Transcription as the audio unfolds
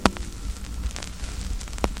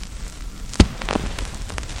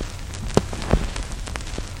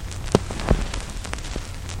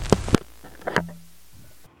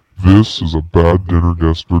This is a Bad Dinner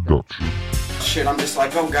Guest production. Shit, I'm just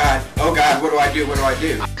like, oh god, what do I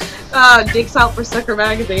do? Dicks Out for Sucker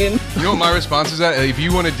magazine. You know what my response is that? If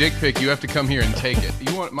you want a dick pic, you have to come here and take it.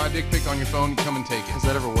 You want my dick pic on your phone, come and take it. Has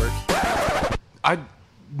that ever worked?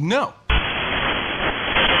 No.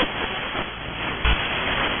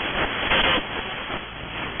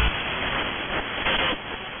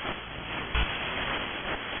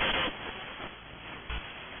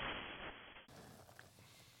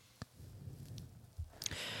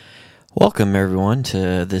 Welcome, everyone,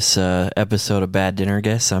 to this episode of Bad Dinner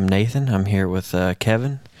Guests. I'm Nathan. I'm here with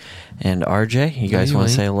Kevin and RJ. You guys want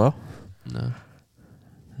to say hello? No.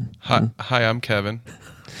 Hi, I'm Kevin.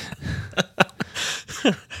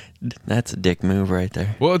 That's a dick move right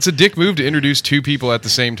there. Well, it's a dick move to introduce two people at the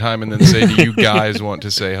same time and then say, do you guys want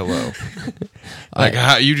to say hello? Like,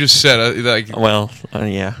 how you just said,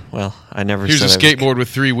 yeah. Well, I never here's said a skateboard with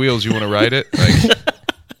 3 wheels. You want to ride it? Like,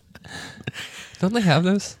 Don't they have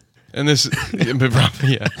those? and this, yeah.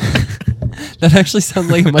 That actually sounds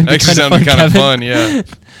like it might be kind of fun, yeah.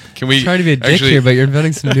 Can we try to be a dick here, but you're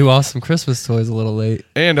inventing some new awesome Christmas toys a little late.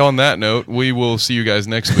 And on that note, we will see you guys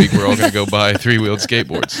next week. We're all going to go buy 3-wheeled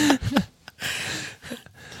skateboards.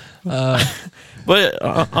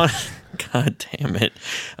 God damn it.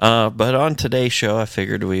 But on today's show, I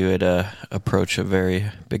figured we would approach a very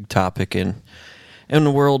big topic in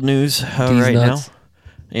the world news right nuts. now.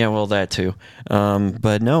 Yeah, well, that too.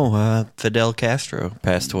 But no, Fidel Castro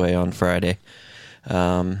passed away on Friday.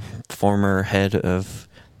 Former head of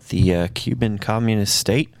the Cuban Communist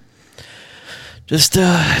State. Just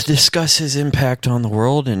discuss his impact on the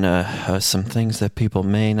world and some things that people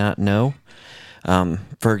may not know.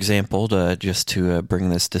 For example, to bring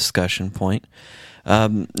this discussion point,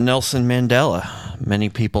 Nelson Mandela. Many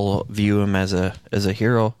people view him as a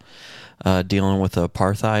hero. Dealing with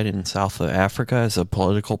apartheid in South Africa as a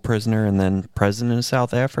political prisoner and then president of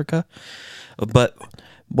South Africa. But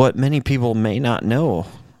what many people may not know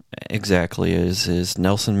exactly is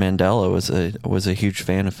Nelson Mandela was a huge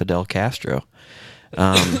fan of Fidel Castro.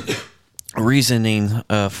 Reasoning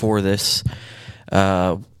for this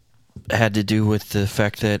had to do with the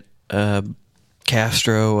fact that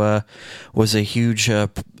Castro was a huge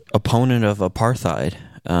opponent of apartheid.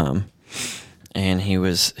 And he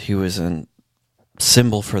was a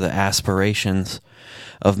symbol for the aspirations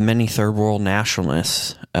of many third world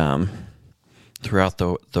nationalists throughout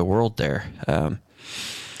the world there.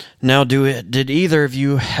 Now, did either of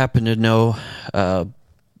you happen to know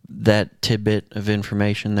that tidbit of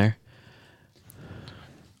information there?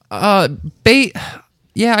 Yeah,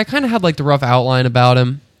 I kind of had like the rough outline about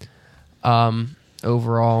him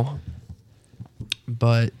overall,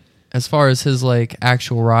 but as far as his like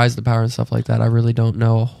actual rise to power and stuff like that, I really don't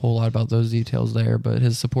know a whole lot about those details there. But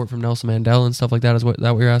his support from Nelson Mandela and stuff like that is what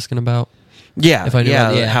you're asking about. Yeah, if I knew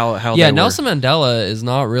that, how yeah. Nelson Mandela is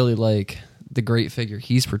not really like the great figure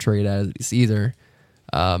he's portrayed as either,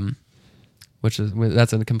 that's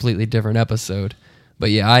a completely different episode.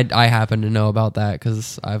 But yeah, I happen to know about that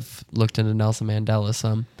because I've looked into Nelson Mandela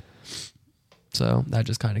some, so that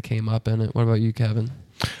just kind of came up in it. What about you, Kevin?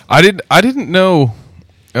 I didn't know.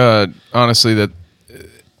 Honestly, that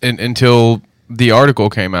until the article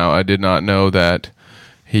came out, I did not know that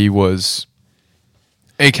he was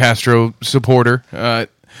a Castro supporter.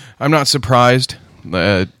 I'm not surprised.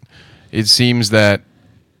 It seems that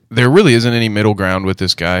there really isn't any middle ground with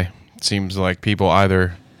this guy. It seems like people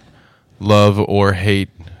either love or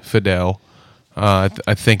hate Fidel. I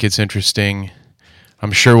think it's interesting.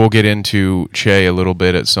 I'm sure we'll get into Che a little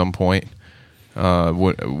bit at some point.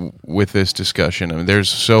 With this discussion, I mean, there's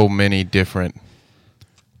so many different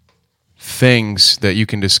things that you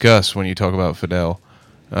can discuss when you talk about Fidel.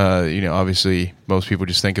 Obviously, most people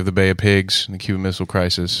just think of the Bay of Pigs and the Cuban Missile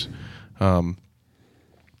Crisis. RJ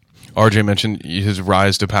mentioned his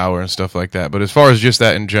rise to power and stuff like that. But as far as just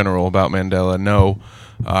that in general about Mandela, no,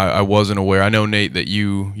 I wasn't aware. I know, Nate, that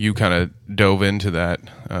you kind of dove into that.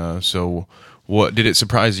 So, what did it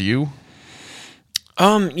surprise you?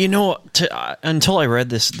 Until I read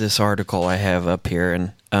this article I have up here,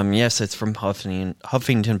 and yes, it's from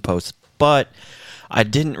Huffington Post, but I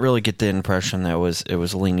didn't really get the impression that it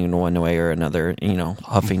was leaning one way or another.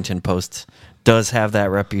 Huffington Post does have that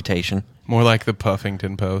reputation. More like the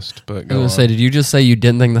Puffington Post, but I was going to say, did you just say you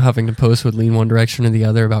didn't think the Huffington Post would lean one direction or the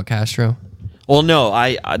other about Castro? Well, no,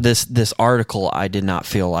 this article, I did not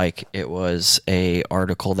feel like it was a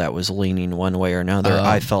article that was leaning one way or another.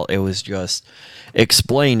 I felt it was just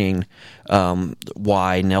explaining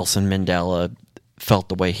why Nelson Mandela felt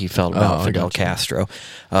the way he felt about Fidel Castro.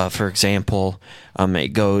 For example,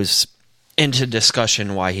 it goes into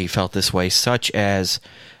discussion why he felt this way, such as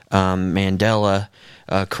Mandela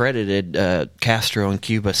credited Castro in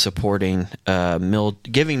Cuba supporting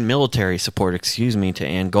giving military support, to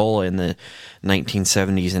Angola in the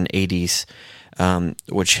 1970s and 80s,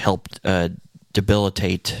 which helped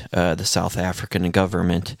debilitate the South African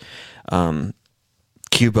government.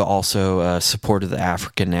 Cuba also supported the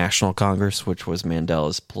African National Congress, which was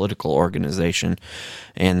Mandela's political organization,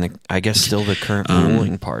 and I guess still the current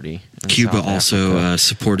ruling party. Cuba South also Africa.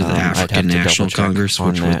 supported the I'd have African to National double-check Congress, on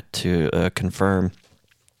which was that to confirm.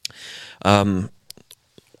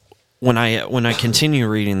 When I continue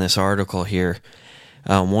reading this article here,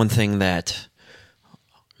 one thing that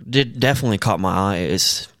definitely caught my eye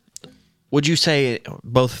is, would you say,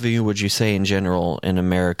 both of you, would you say in general in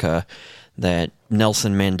America that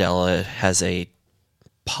Nelson Mandela has a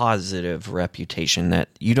positive reputation, that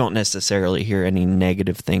you don't necessarily hear any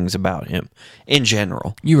negative things about him in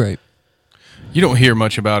general? You're right. You don't hear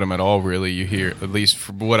much about him at all, really. You hear, at least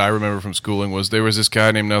from what I remember from schooling, was there was this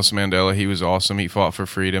guy named Nelson Mandela. He was awesome. He fought for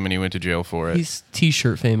freedom, and he went to jail for it. He's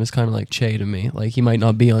T-shirt famous, kind of like Che to me. Like, he might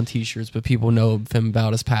not be on T-shirts, but people know him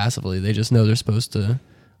about us passively. They just know they're supposed to,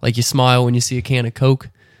 like, you smile when you see a can of Coke,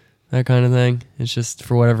 that kind of thing. It's just,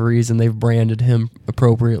 for whatever reason, they've branded him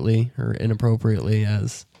appropriately or inappropriately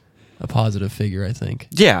as a positive figure, I think.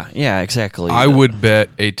 Yeah, exactly. I would bet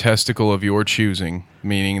a testicle of your choosing,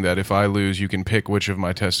 meaning that if I lose, you can pick which of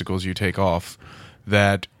my testicles you take off,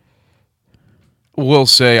 that we'll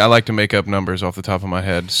say, I like to make up numbers off the top of my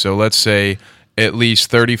head, so let's say at least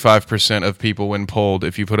 35% of people when polled,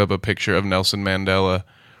 if you put up a picture of Nelson Mandela,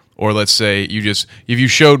 or let's say if you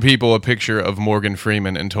showed people a picture of Morgan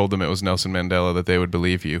Freeman and told them it was Nelson Mandela, that they would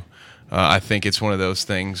believe you. I think it's one of those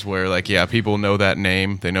things where, like, yeah, people know that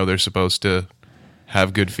name. They know they're supposed to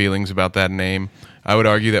have good feelings about that name. I would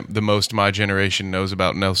argue that the most my generation knows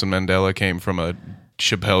about Nelson Mandela came from a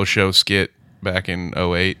Chappelle Show skit back in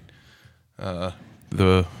 2008.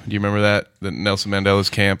 Do you remember that? The Nelson Mandela's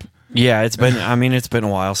camp? Yeah, it's been a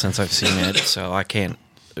while since I've seen it, so I can't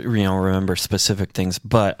remember specific things,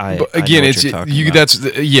 but again, I know what it's you're talking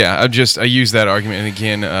about. I use that argument, and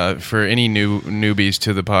again, for any newbies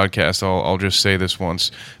to the podcast, I'll just say this once: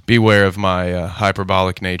 beware of my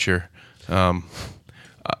hyperbolic nature.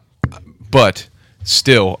 But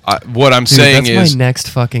still, what I'm saying that's is, my next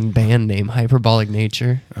fucking band name, Hyperbolic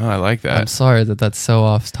Nature. oh, I like that. I'm sorry that's so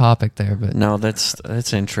off topic there, but No, that's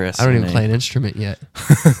interesting. I don't even play an instrument yet.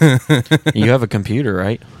 You have a computer,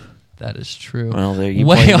 right? That is true. Well, there you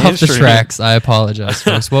way play an off the instrument. tracks. I apologize,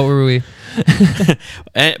 folks. What were we?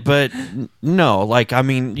 But no, like, I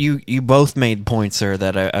mean, you both made points there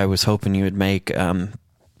that I was hoping you would make,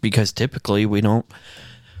 because typically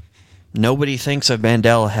nobody thinks of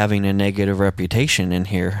Mandela having a negative reputation in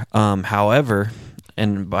here. However,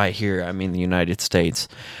 and by here I mean the United States.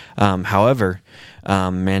 However,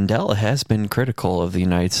 Mandela has been critical of the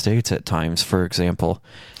United States at times. For example,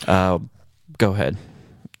 go ahead.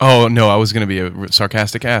 Oh, no, I was going to be a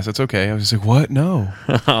sarcastic ass. It's okay. I was just like, what? No.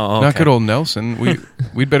 Oh, Not good old Nelson.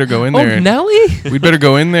 We'd better go in there. Nelly? We'd better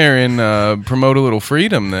go in there and promote a little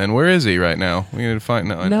freedom then. Where is he right now? We need to find...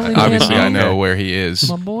 No, Nelly, obviously, Nelly. I know where he is.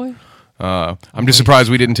 My boy. I'm just surprised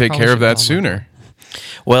we didn't take Probably care of that should sooner.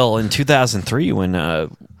 Well, in 2003, when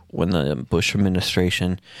the Bush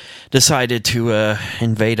administration decided to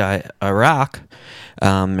invade Iraq,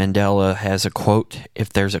 Mandela has a quote: "If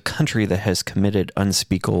there's a country that has committed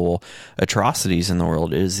unspeakable atrocities in the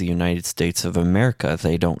world, it is the United States of America.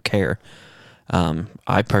 They don't care."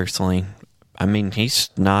 I personally, I mean, he's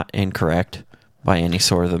not incorrect by any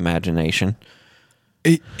sort of imagination.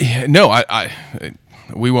 No,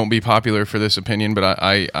 we won't be popular for this opinion, but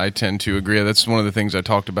I tend to agree. That's one of the things I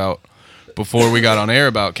talked about before we got on air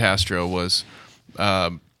about Castro was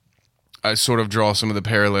I sort of draw some of the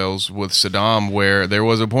parallels with Saddam, where there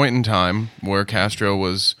was a point in time where Castro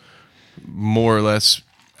was more or less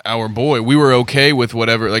our boy. We were okay with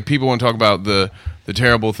whatever, like, people want to talk about the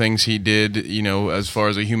terrible things he did, you know, as far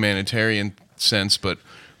as a humanitarian sense, but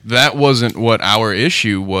that wasn't what our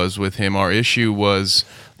issue was with him. Our issue was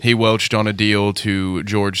he welched on a deal to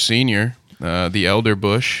George Sr., the elder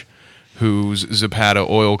Bush, whose Zapata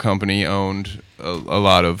Oil Company owned a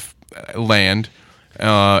lot of land.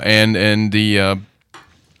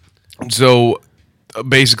 So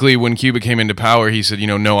basically when Cuba came into power, he said,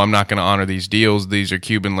 no, I'm not going to honor these deals. These are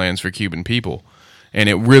Cuban lands for Cuban people. And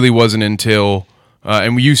it really wasn't until,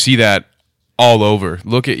 and you see that all over.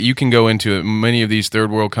 You can go into many of these third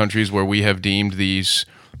world countries where we have deemed these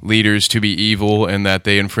leaders to be evil and that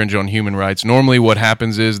they infringe on human rights. Normally what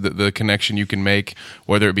happens is that the connection you can make,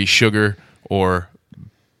 whether it be sugar or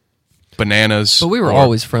bananas. But we were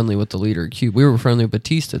always friendly with the leader of Cuba. We were friendly with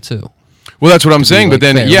Batista, too. Well, that's what I'm saying. Like, but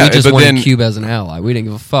then, fair. yeah, we just but wanted then Cuba as an ally. We didn't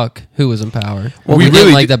give a fuck who was in power. Well, we we didn't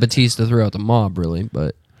really like that Batista threw out the mob, really.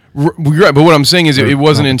 But Right, but what I'm saying is it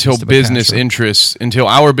wasn't not until Batista, but business Castro. interests, until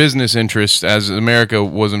our business interests as America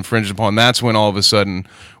was infringed upon, that's when all of a sudden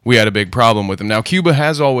we had a big problem with them. Now, Cuba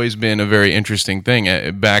has always been a very interesting thing.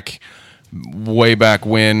 Way back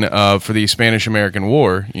when, for the Spanish-American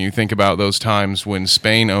War, you think about those times when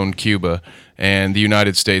Spain owned Cuba and the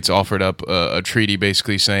United States offered up a treaty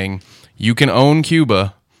basically saying, you can own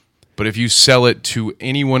Cuba, but if you sell it to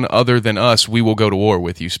anyone other than us, we will go to war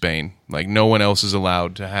with you, Spain. Like, no one else is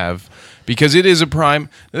allowed to have, because it is a prime.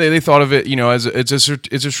 They thought of it, as it's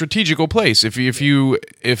a strategical place.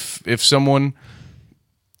 If someone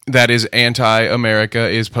that is anti-America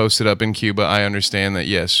is posted up in Cuba, I understand that.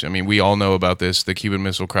 Yes, I mean, we all know about this. The Cuban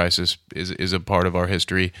Missile Crisis is a part of our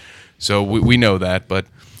history, so we know that. But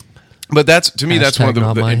that's, to me, that's one of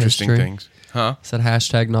Hashtag the not interesting my history. things, huh? said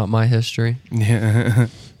hashtag not my history. Yeah.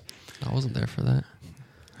 I wasn't there for that.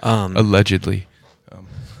 Allegedly.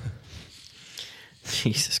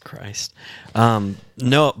 Jesus Christ.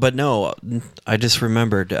 No, I just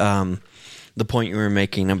remembered the point you were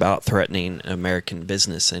making about threatening American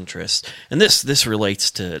business interests. And this relates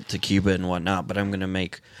to Cuba and whatnot, but I'm going to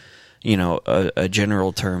make, a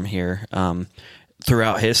general term here.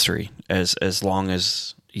 Throughout history, as long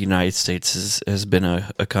as the United States has been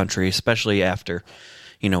a country, especially after,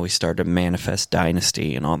 we started Manifest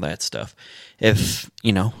Dynasty and all that stuff. If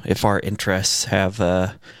our interests have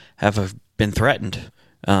been threatened,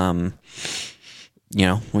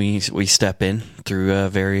 we step in through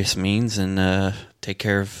various means and take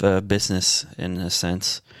care of business in a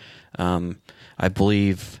sense. I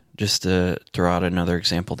believe, just to throw out another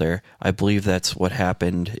example there, I believe that's what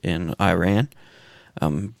happened in Iran,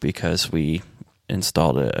 because we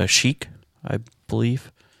installed a sheik, I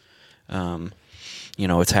believe.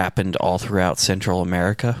 It's happened all throughout Central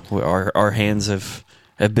America. Our hands have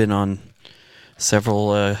been on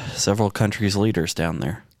several countries' leaders down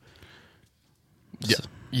there.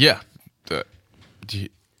 Yeah.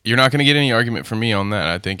 You're not going to get any argument from me on that.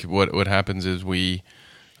 I think what happens is we,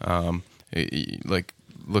 look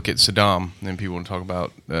at Saddam, and people talk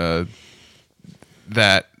about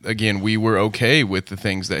that again. We were okay with the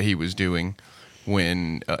things that he was doing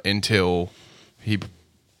until he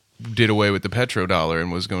did away with the petrodollar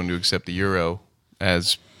and was going to accept the euro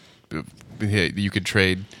as you could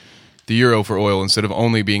trade the euro for oil instead of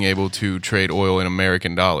only being able to trade oil in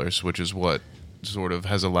American dollars, which is what sort of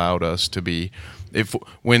has allowed us to be.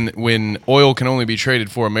 When oil can only be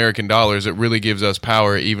traded for American dollars, it really gives us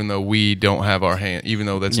power, even though we don't have our hand, even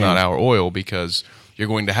though that's not our oil, because you're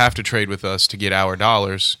going to have to trade with us to get our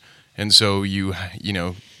dollars, and so you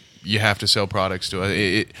have to sell products to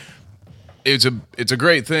us. It's a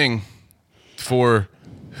great thing for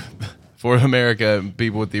America and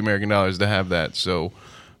people with the American dollars to have that. So,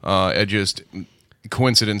 just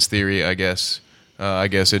coincidence theory, I guess. I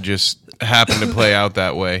guess it just happened to play out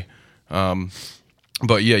that way.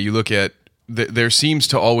 But yeah, you look at there seems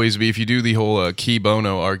to always be, if you do the whole key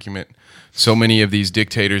bono argument, so many of these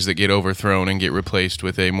dictators that get overthrown and get replaced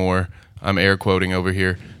with a more, I'm air quoting over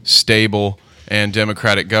here, stable and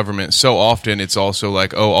democratic government, so often it's also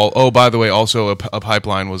like, by the way, also a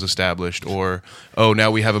pipeline was established, or now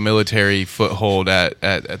we have a military foothold at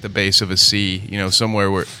the base of a sea, somewhere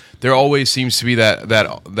where there always seems to be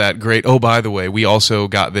that great, by the way, we also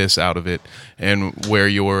got this out of it, and where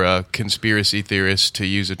your conspiracy theorists, to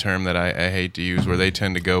use a term that I hate to use, where they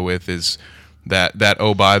tend to go with is that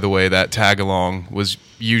by the way, that tag along was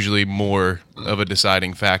usually more of a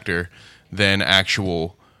deciding factor than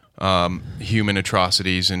actual human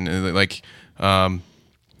atrocities and the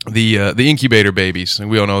incubator babies. And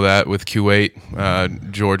we all know that with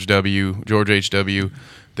Kuwait, George H.W.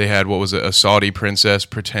 They had what was a Saudi princess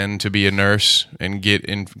pretend to be a nurse and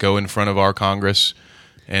go in front of our Congress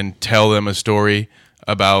and tell them a story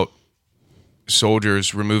about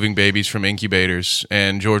soldiers removing babies from incubators.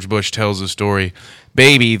 And George Bush tells the story,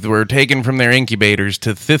 babies were taken from their incubators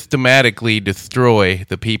to systematically destroy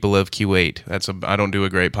the people of Kuwait. I don't do a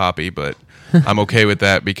great Poppy, but I'm okay with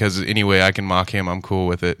that, because anyway, I can mock him. I'm cool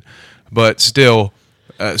with it. But still,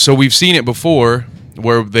 so we've seen it before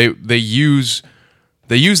where they use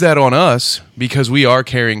that on us because we are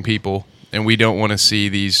caring people and we don't want to see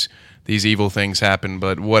these evil things happen.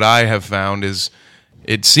 But what I have found is,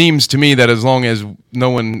 it seems to me that as long as no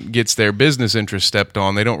one gets their business interest stepped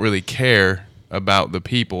on, they don't really care about the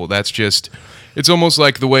people. It's almost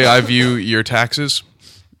like the way I view your taxes.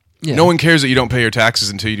 Yeah. No one cares that you don't pay your taxes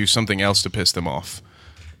until you do something else to piss them off.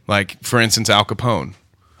 Like, for instance, Al Capone.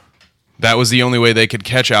 That was the only way they could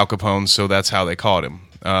catch Al Capone, so that's how they caught him.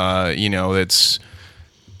 It's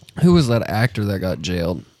Who was that actor that got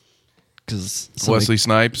jailed? Because Wesley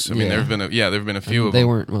Snipes. I mean, Yeah. there've been a few of they them.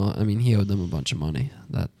 weren't. Well, I mean, he owed them a bunch of money.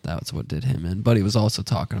 That's what did him in. But he was also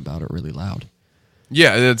talking about it really loud.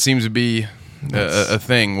 Yeah, that seems to be a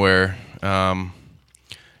thing where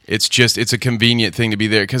it's a convenient thing to be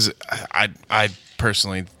there because I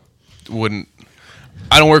personally wouldn't.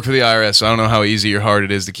 I don't work for the IRS, so I don't know how easy or hard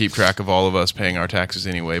it is to keep track of all of us paying our taxes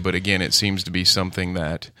anyway. But again, it seems to be something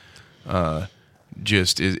that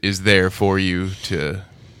just is there for you to.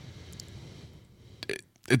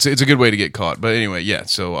 It's a good way to get caught. But anyway, yeah.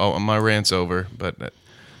 So my rant's over. But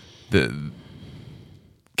the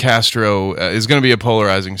Castro is going to be a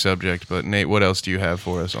polarizing subject. But Nate, what else do you have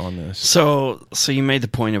for us on this? So you made the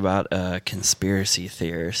point about conspiracy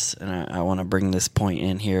theorists, and I want to bring this point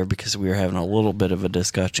in here because we were having a little bit of a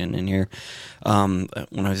discussion in here. When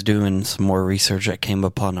I was doing some more research, I came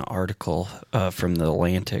upon an article from The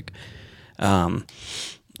Atlantic.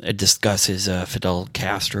 It discusses Fidel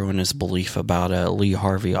Castro and his belief about Lee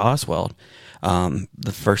Harvey Oswald.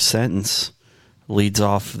 The first sentence leads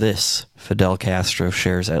off this: Fidel Castro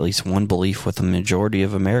shares at least one belief with the majority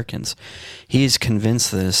of Americans. He is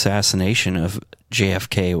convinced the assassination of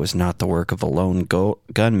JFK was not the work of a lone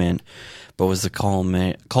gunman, but was the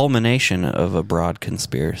culmination of a broad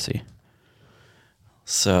conspiracy.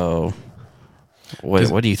 So,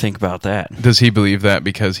 what do you think about that? Does he believe that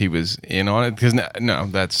because he was in on it? Because no,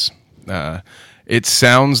 that's. It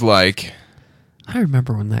sounds like. I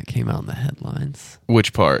remember when that came out in the headlines.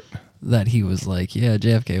 Which part? That he was like, yeah,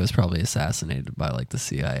 JFK was probably assassinated by like the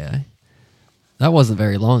CIA. That wasn't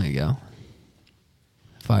very long ago,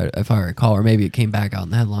 if I recall, or maybe it came back out in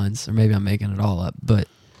the headlines, or maybe I'm making it all up. But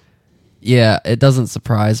yeah, it doesn't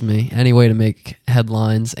surprise me. Any way to make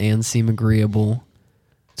headlines and seem agreeable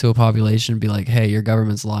to a population, be like, hey, your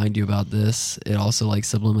government's lying to you about this. It also like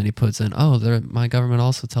subliminally puts in, my government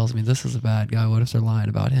also tells me this is a bad guy. What if they're lying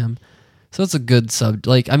about him? So it's a good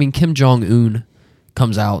Kim Jong-un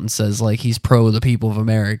comes out and says like he's pro the people of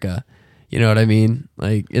America. You know what I mean?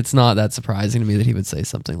 Like, it's not that surprising to me that he would say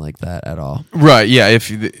something like that at all. Right, yeah,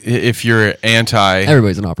 if you're anti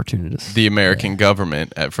Everybody's an opportunist. the American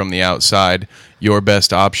government from the outside, your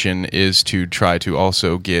best option is to try to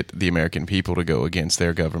also get the American people to go against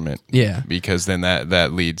their government. Yeah. Because then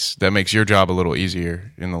that makes your job a little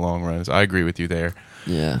easier in the long run. I agree with you there.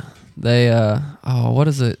 Yeah. They what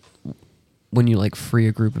is it when you like free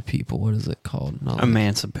a group of people? What is it called? Not like-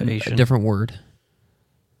 Emancipation. A different word.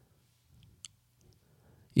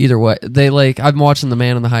 Either way, I'm watching The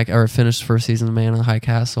Man in the High, or finished the first season of The Man in the High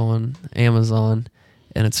Castle on Amazon,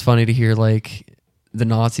 and it's funny to hear like the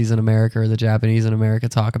Nazis in America or the Japanese in America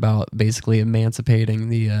talk about basically emancipating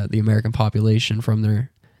the American population from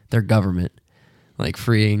their government, like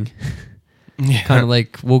freeing. Yeah. Kind of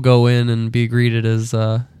like we'll go in and be greeted as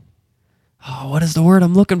what is the word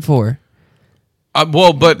I'm looking for?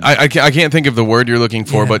 But I can't think of the word you're looking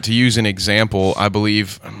for, Yeah. but to use an example, I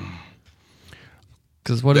believe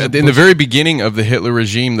Because what is in the very beginning of the Hitler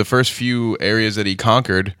regime, the first few areas that he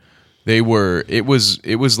conquered, it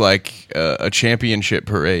was like a championship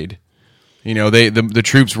parade. You know, the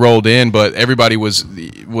troops rolled in, but everybody was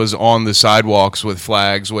on the sidewalks with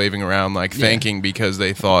flags waving around, like thanking because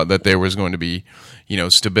they thought that there was going to be,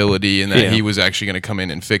 stability and that he was actually going to come in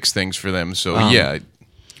and fix things for them. So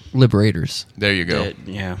Liberators. there you go.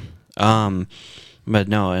 Yeah. But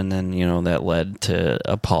no, and then, that led to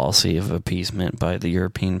a policy of appeasement by the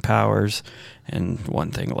European powers, and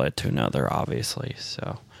one thing led to another, obviously.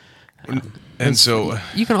 So, And so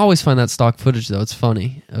You can always find that stock footage, though. It's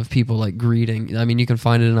funny, of people like greeting. I mean, you can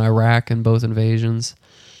find it in Iraq in both invasions.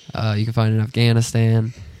 You can find it in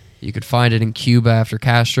Afghanistan. You could find it in Cuba after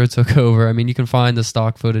Castro took over. I mean, you can find the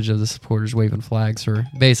stock footage of the supporters waving flags for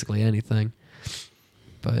basically anything.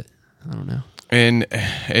 But I don't know.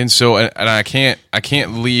 And so I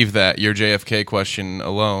can't leave that your JFK question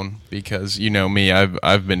alone because me,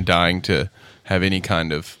 I've been dying to have any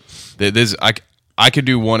kind of this. I could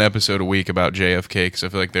do one episode a week about JFK because I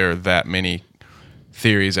feel like there are that many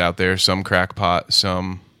theories out there. Some crackpot,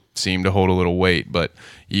 some seem to hold a little weight. But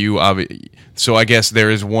so I guess there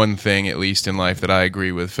is one thing, at least in life, that I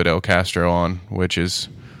agree with Fidel Castro on, which is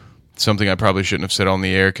something I probably shouldn't have said on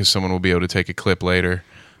the air because someone will be able to take a clip later.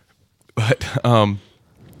 But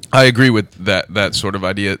I agree with that sort of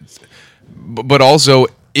idea. But also,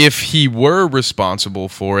 if he were responsible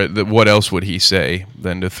for it, what else would he say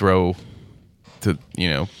than to throw a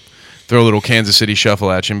little Kansas City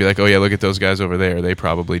shuffle at you and be like, oh yeah, look at those guys over there. They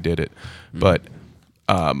probably did it. But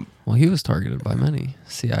Well, he was targeted by many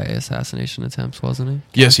CIA assassination attempts, wasn't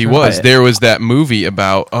he? Yes, he Castro? was. There was that movie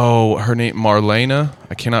about, her name, Marlena.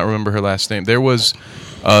 I cannot remember her last name. There was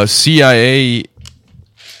CIA.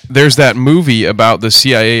 There's that movie about the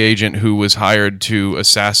CIA agent who was hired to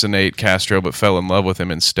assassinate Castro but fell in love with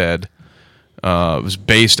him instead. It was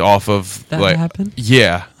based off of... That happened?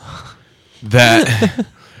 Yeah. That...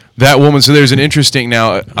 That woman. So there's an interesting.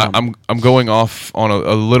 Now I'm going off on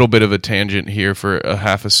a little bit of a tangent here for a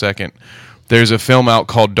half a second. There's a film out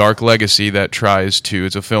called Dark Legacy that tries to.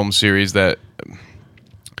 It's a film series that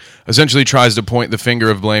essentially tries to point the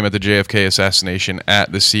finger of blame at the JFK assassination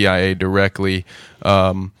at the CIA directly.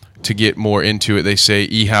 To get more into it, they say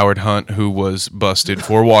E. Howard Hunt, who was busted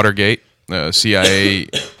for Watergate, CIA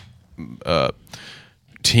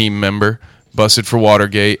team member. Busted for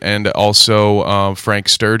Watergate, and also Frank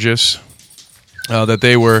Sturgis, that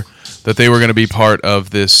they were going to be part of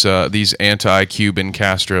this these anti-Cuban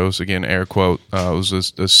Castros, again air quote. It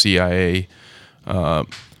was the CIA, and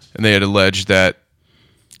they had alleged that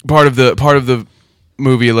part of the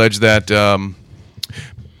movie alleged that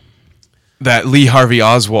that Lee Harvey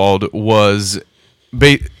Oswald was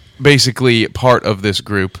basically part of this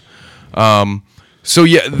group. So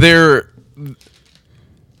yeah,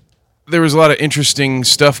 there was a lot of interesting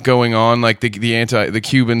stuff going on, like the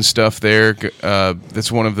Cuban stuff there.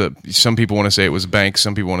 That's one of the. Some people want to say it was Banks.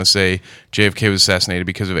 Some people want to say JFK was assassinated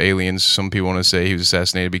because of aliens. Some people want to say he was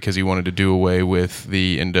assassinated because he wanted to do away with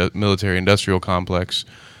the military-industrial complex.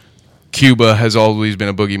 Cuba has always been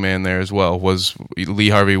a boogeyman there as well. Lee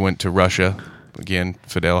Harvey went to Russia. Again,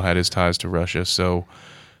 Fidel had his ties to Russia. So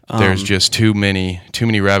there's just too many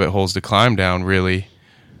rabbit holes to climb down, really.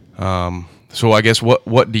 So I guess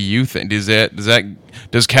what do you think?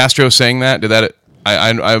 Does Castro saying that?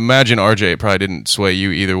 I imagine RJ probably didn't sway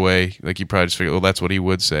you either way. Like you probably just figured, well, that's what he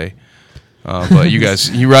would say. But you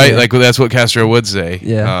guys, you're right. Yeah. Like well, that's what Castro would say.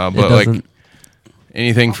 Yeah. But like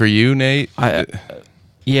anything for you, Nate? I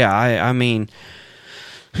mean,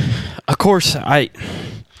 of course, I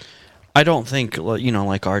don't think, like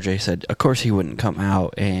RJ said, of course he wouldn't come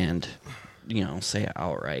out and say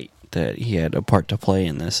outright that he had a part to play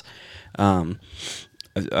in this.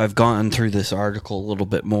 I've gone through this article a little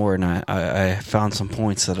bit more, and I found some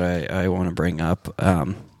points that I want to bring up.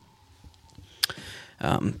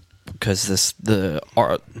 Because the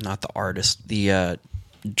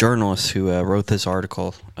journalist who wrote this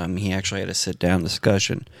article, he actually had a sit-down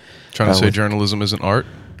discussion. Trying to say journalism isn't art?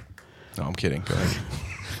 No, I'm kidding. Go ahead.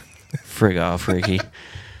 Frig off, Ricky.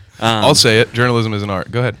 I'll say it. Journalism isn't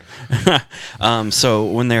art. Go ahead. So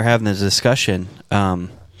when they were having the discussion,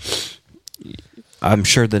 I'm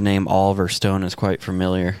sure the name Oliver Stone is quite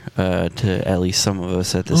familiar to at least some of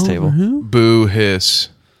us at this table. Who? Boo hiss.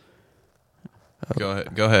 Go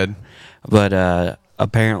ahead. But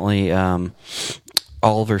apparently,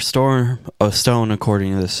 Oliver Stone,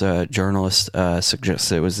 according to this journalist,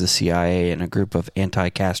 suggests it was the CIA and a group of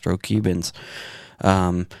anti-Castro Cubans.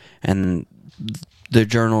 And the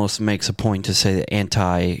journalist makes a point to say that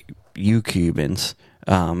anti-U Cubans,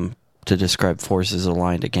 to describe forces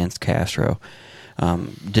aligned against Castro,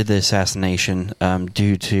 did the assassination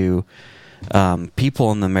due to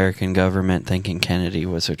people in the American government thinking Kennedy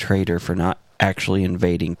was a traitor for not actually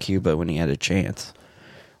invading Cuba when he had a chance,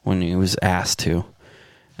 when he was asked to.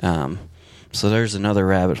 So there's another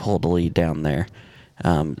rabbit hole to lead down there,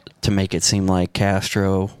 to make it seem like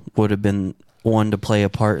Castro would have been one to play a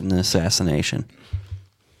part in the assassination.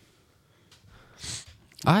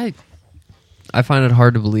 I find it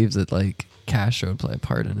hard to believe that like Castro would play a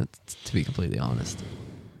part in it, to be completely honest.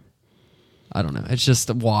 I don't know. It's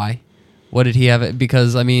just why? What did he have it?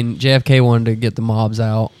 Because I mean, JFK wanted to get the mobs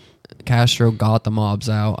out. Castro got the mobs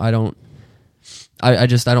out. I don't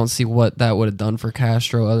see what that would have done for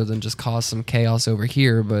Castro other than just cause some chaos over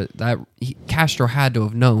here. But Castro had to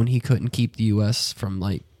have known he couldn't keep the U.S. from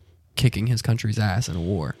like kicking his country's ass in a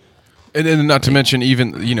war. And not to mention,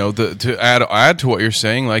 even to add to what you're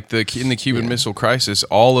saying, like in the Cuban Missile Crisis,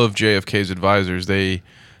 all of JFK's advisors, they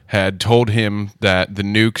had told him that the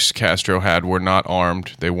nukes Castro had were not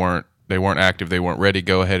armed, they weren't active, they weren't ready.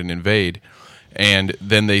 Go ahead and invade. And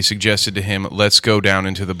then they suggested to him, "Let's go down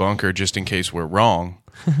into the bunker just in case we're wrong."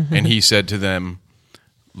 And he said to them,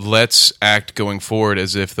 "Let's act going forward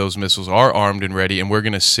as if those missiles are armed and ready, and we're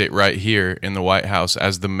going to sit right here in the White House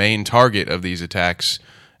as the main target of these attacks.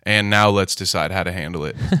 And now let's decide how to handle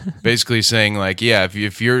it." Basically saying like, yeah,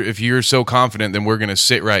 if you're so confident, then we're going to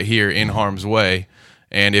sit right here in harm's way,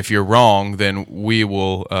 and if you're wrong, then we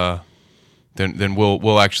will then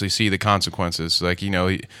we'll actually see the consequences. Like he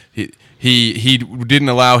didn't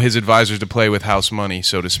allow his advisors to play with house money,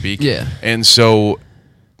 so to speak. Yeah. And so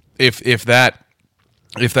if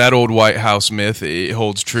that old White House myth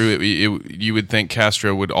holds true, you would think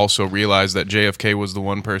Castro would also realize that JFK was the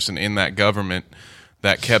one person in that government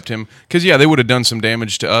that kept him. Because they would have done some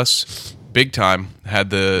damage to us, big time, had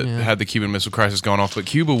the Cuban Missile Crisis gone off. But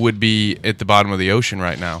Cuba would be at the bottom of the ocean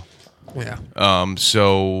right now. Yeah.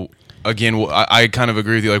 So again, I kind of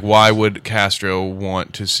agree with you. Like, why would Castro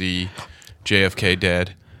want to see JFK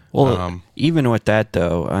dead? Well, even with that,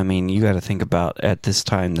 though, I mean, you got to think about, at this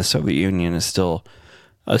time, the Soviet Union is still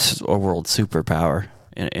a world superpower,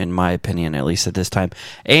 in my opinion, at least at this time.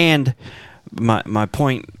 And my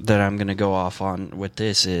point that I'm going to go off on with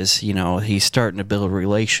this is, he's starting to build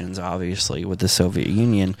relations, obviously, with the Soviet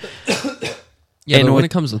Union. Yeah, and but when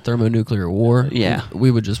it comes to thermonuclear war, Yeah.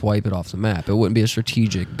 we would just wipe it off the map. It wouldn't be a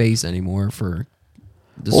strategic base anymore for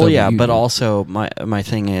the Well, Soviet yeah, Union. but also my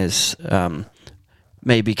thing is,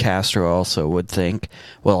 maybe Castro also would think,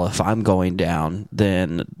 well, if I'm going down,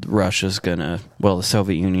 then the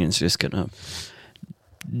Soviet Union's just gonna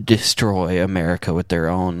destroy America with their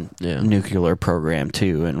own nuclear program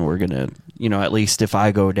too, and we're gonna, at least if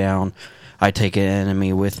I go down, I take an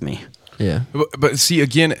enemy with me. Yeah. But see,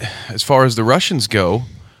 again, as far as the Russians go,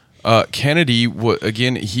 Kennedy,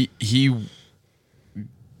 he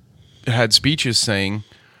had speeches saying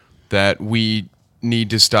that we need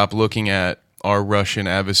to stop looking at our Russian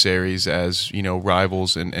adversaries as,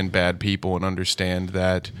 rivals and bad people, and understand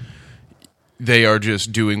that they are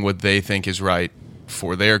just doing what they think is right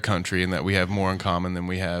for their country, and that we have more in common than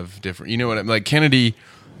we have different. You know what I mean? Like, Kennedy,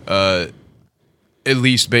 at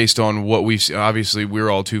least based on what we've seen, obviously we're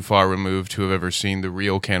all too far removed to have ever seen the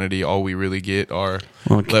real Kennedy. All we really get are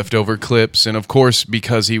leftover clips. And of course,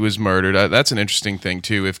 because he was murdered, that's an interesting thing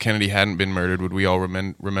too. If Kennedy hadn't been murdered, would we all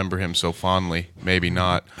remember him so fondly? Maybe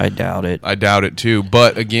not. I doubt it. I doubt it too.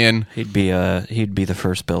 But again, He'd be the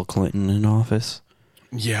first Bill Clinton in office.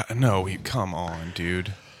 yeah, no, come on,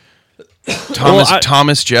 dude.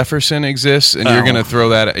 Thomas Jefferson exists, and you're gonna throw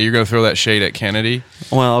that shade at Kennedy.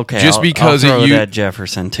 Well, okay, Just because I'll throw it, that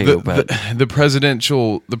Jefferson too, but the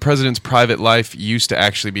president's private life used to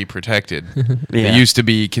actually be protected. Yeah. It used to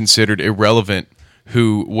be considered irrelevant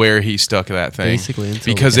where he stuck that thing. Basically,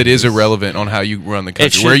 until because it is Kennedy's- irrelevant on how you run the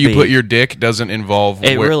country. should Where you be. put your dick doesn't involve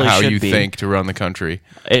It really how should you be. think to run the country.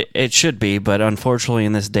 it should be. But unfortunately,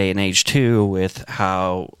 in this day and age too, with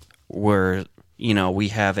how we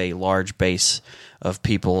have a large base of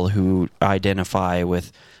people who identify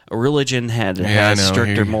with a religion has I know.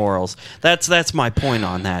 stricter He- morals. That's my point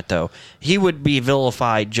on that, though. He would be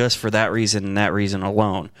vilified just for that reason and that reason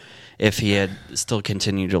alone if he had still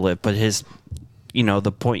continued to live. But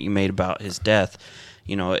the point you made about his death,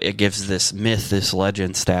 it gives this myth, this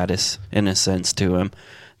legend status, in a sense, to him,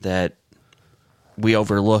 that we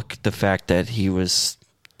overlook the fact that he was,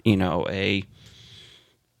 a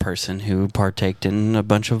person who partaked in a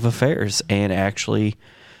bunch of affairs, and actually,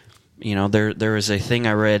 there was a thing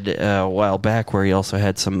I read a while back where he also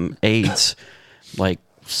had some AIDS, like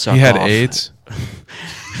suck He had off. AIDS.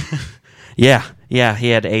 Yeah, he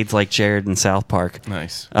had AIDS like Jared in South Park.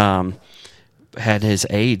 Nice. Had his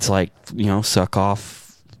AIDS like suck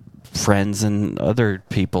off friends and other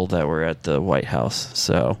people that were at the White House.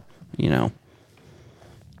 So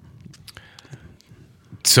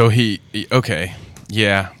So okay,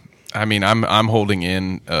 yeah. I mean, I'm holding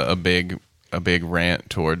in a big rant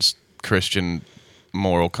towards Christian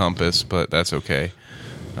moral compass, but that's okay.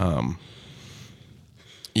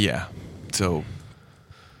 Yeah. So,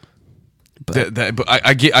 but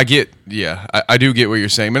I get, yeah, I do get what you're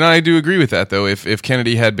saying, but I do agree with that though. If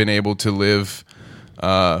Kennedy had been able to live,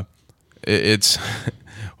 it's.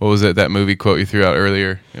 What was it? That movie quote you threw out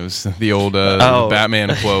earlier? It was the old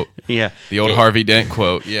Batman quote. Yeah, The old Harvey Dent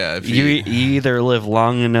quote. Yeah. If you either live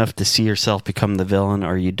long enough to see yourself become the villain,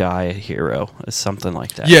 or you die a hero. Something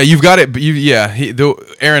like that. Yeah, you've got it. But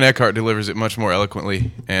Aaron Eckhart delivers it much more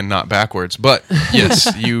eloquently and not backwards. But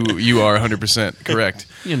yes, you are 100% correct.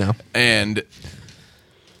 And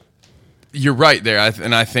you're right there.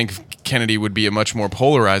 And I think Kennedy would be a much more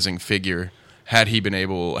polarizing figure had he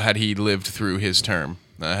lived through his term.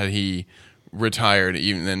 Had he retired,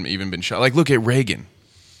 even been shot. Like, look at Reagan.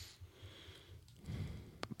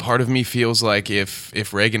 Part of me feels like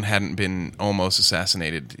if Reagan hadn't been almost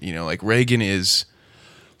assassinated, like Reagan is,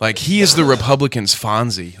 like, he is the Republicans'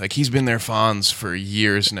 Fonzie. Like, he's been their Fonz for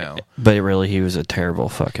years now. But really, he was a terrible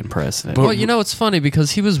fucking president. Well, it's funny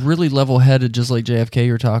because he was really level-headed, just like JFK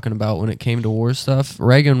you were talking about when it came to war stuff.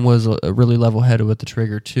 Reagan was really level-headed with the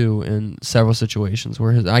trigger, too, in several situations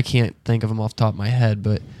where I can't think of them off the top of my head,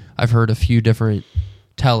 but I've heard a few different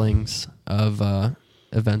tellings of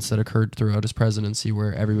events that occurred throughout his presidency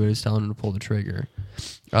where everybody's telling him to pull the trigger.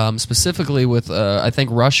 Specifically with, I think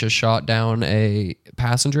Russia shot down a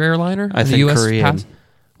passenger airliner. I the think US Korean.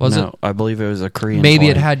 Was no, it? I believe it was a Korean. Maybe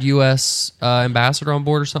it plane. had U.S. Ambassador on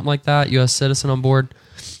board or something like that, U.S. citizen on board,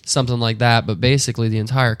 something like that. But basically, the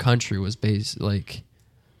entire country was pissed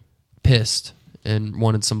and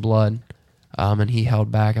wanted some blood, and he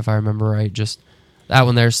held back, if I remember right. Just that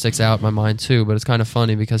one there sticks out in my mind too. But it's kind of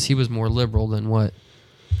funny because he was more liberal than what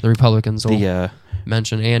the Republicans will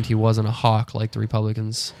mention, and he wasn't a hawk like the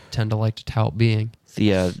Republicans tend to like to tout being.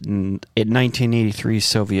 The in 1983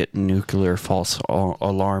 Soviet nuclear false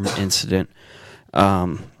alarm incident.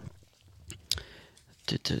 It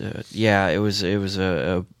was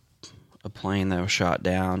a plane that was shot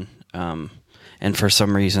down, and for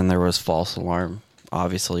some reason there was false alarm.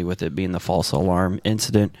 Obviously, with it being the false alarm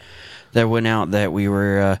incident that went out that we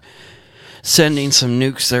were sending some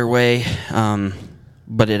nukes their way,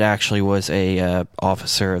 but it actually was a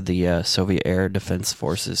officer of the Soviet Air Defense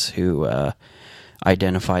Forces who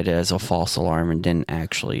identified it as a false alarm and didn't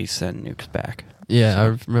actually send nukes back. Yeah,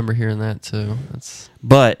 I remember hearing that too.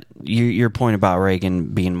 But your point about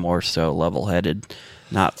Reagan being more so level-headed,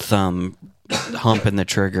 not humping the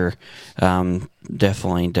trigger,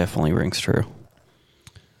 definitely rings true.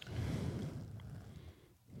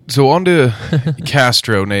 So on to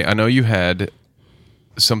Castro, Nate. I know you had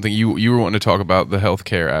something you were wanting to talk about the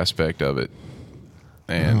healthcare aspect of it,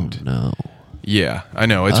 and no. Yeah, I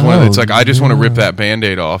know. It's one. It's like I just want to rip that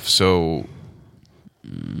Band-Aid off so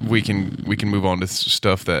we can move on to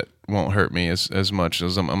stuff that won't hurt me as much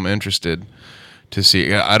as I'm interested to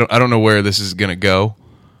see. I don't know where this is gonna go,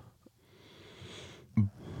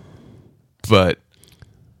 but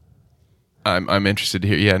I'm interested to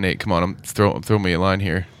hear. Yeah, Nate, come on, throw me a line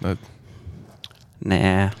here.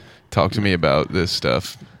 Nah, talk to me about this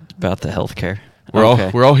stuff. About the healthcare. We're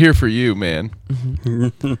all here for you, man.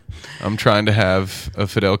 I'm trying to have a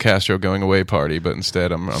Fidel Castro going away party, but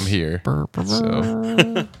instead I'm here.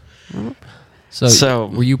 So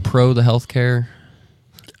were you pro the healthcare?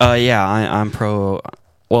 Yeah, I'm pro.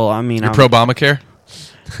 Well, I mean, you're pro Obamacare.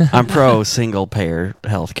 I'm pro single payer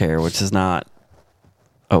healthcare, which is not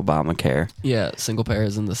Obamacare. Yeah, single payer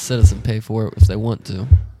is in the citizen pay for it if they want to.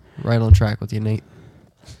 Right on track with you, Nate.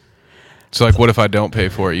 So, like, what if I don't pay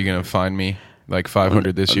for it? You gonna fine me? Like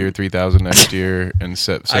 $500 this year, $3,000 next year, and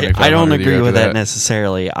 $7,500. I don't agree with that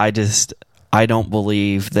necessarily. I don't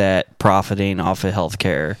believe that profiting off of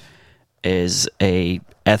healthcare is a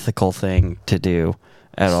ethical thing to do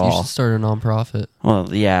at all. You should start a nonprofit.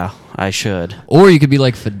 Well, yeah, I should. Or you could be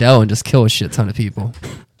like Fidel and just kill a shit ton of people.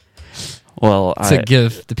 Well, to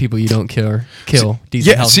give the people you don't kill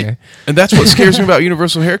decent healthcare. And that's what scares me about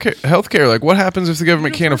universal healthcare. Like, what happens if the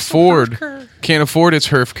government can't afford its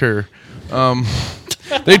healthcare?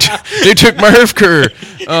 They took my healthcare.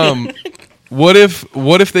 What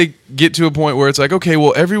if they get to a point where it's like, okay,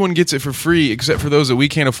 well, everyone gets it for free except for those that we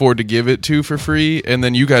can't afford to give it to for free, and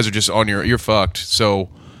then you guys are just you're fucked. So,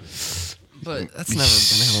 but that's never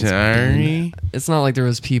been how it's been. It's not like there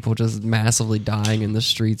was people just massively dying in the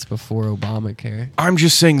streets before Obamacare. I'm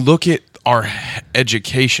just saying, look at our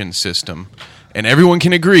education system. And everyone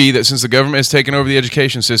can agree that since the government has taken over the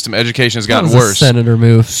education system, education has gotten worse. A senator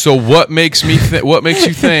move. So what makes you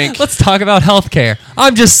think? Let's talk about healthcare.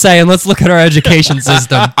 I'm just saying, let's look at our education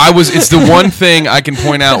system. It's the one thing I can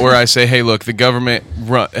point out where I say, hey, look, the government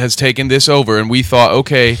has taken this over, and we thought,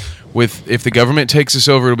 okay, if the government takes this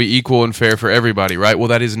over, it'll be equal and fair for everybody, right? Well,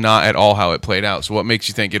 that is not at all how it played out. So what makes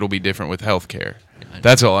you think it'll be different with healthcare?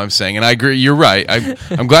 That's all I'm saying, and I agree. You're right.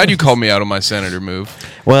 I'm glad you called me out on my senator move.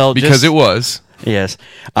 Well, because it was. Yes.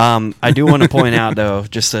 I do want to point out, though,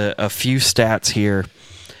 just a few stats here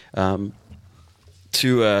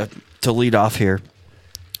to lead off here.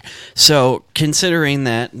 So, considering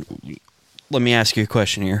that, let me ask you a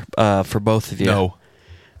question here for both of you. No.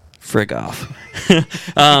 Frig off.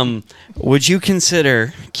 Would you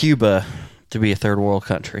consider Cuba to be a third world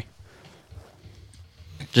country?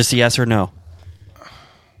 Just a yes or no?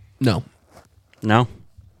 No. No?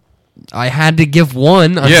 I had to give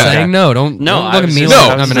one. I'm saying no. Don't look at me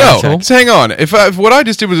like I'm an asshole. Just hang on. If what I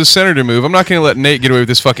just did was a senator move, I'm not going to let Nate get away with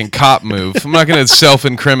this fucking cop move. I'm not going to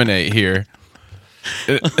self-incriminate here.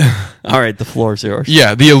 All right, the floor is yours.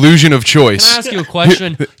 Yeah, the illusion of choice. Can I ask you a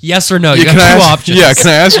question? Yes or no? You got two options. Yeah, can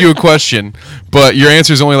I ask you a question? But your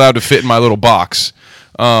answer is only allowed to fit in my little box.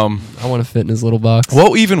 I want to fit in his little box.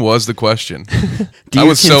 What even was the question? I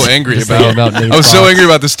was so angry about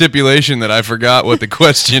the stipulation that I forgot what the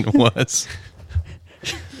question was.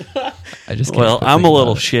 I just can't Well, quit I'm a thinking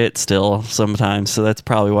little about it. shit still sometimes, so that's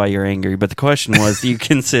probably why you're angry. But the question was, do you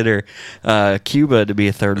consider Cuba to be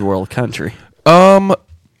a third world country?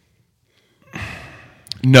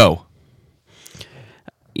 No.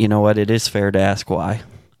 You know what? It is fair to ask why.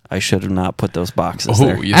 I should have not put those boxes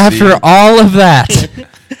there. You After see? all of that,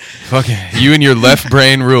 Fucking you and your left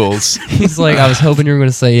brain rules. he's like, I was hoping you were going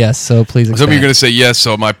to say yes, so please I was hoping expand. you're going to say yes,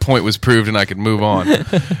 so my point was proved and I could move on.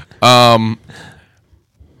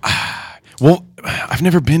 Well, I've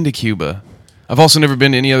never been to Cuba. I've also never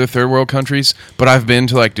been to any other third world countries, but I've been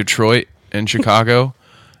to like Detroit and Chicago.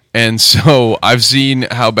 And so I've seen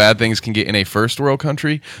how bad things can get in a first world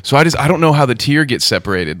country. So I don't know how the tier gets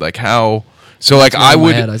separated. Like how, so like where I in my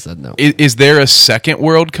would, head I said no. Is there a second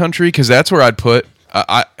world country? Cause that's where I'd put,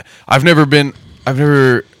 I've never been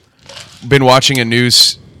watching a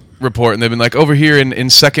news report and they've been like over here in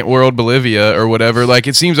second world Bolivia or whatever. Like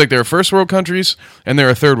it seems like there are first world countries and there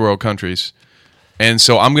are third world countries. And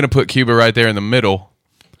so I'm going to put Cuba right there in the middle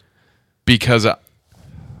because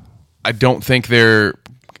I don't think they're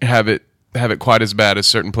have it quite as bad as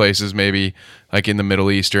certain places, maybe like in the Middle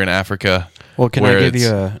East or in Africa. Well, can where I give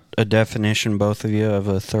it's- you a definition, both of you, of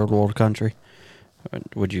a third world country?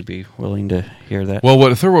 Would you be willing to hear that? Well,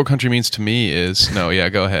 what a third world country means to me is go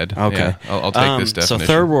ahead. Okay. Yeah, I'll take this definition. So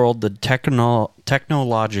third world, the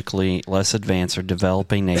technologically less advanced or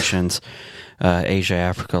developing nations, Asia,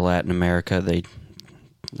 Africa, Latin America,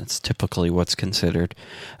 that's typically what's considered,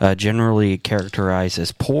 generally characterized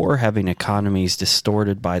as poor, having economies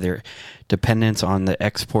distorted by their dependence on the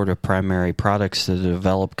export of primary products to the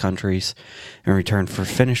developed countries in return for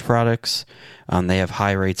finished products. They have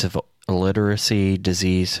high rates of illiteracy,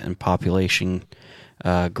 disease, and population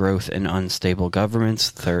growth, and unstable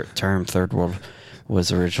governments. Term third world was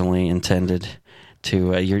originally intended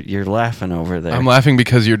to. You're laughing over there. I'm laughing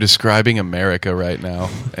because you're describing America right now,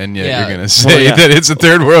 and yet Yeah. you're going to say yeah. that it's a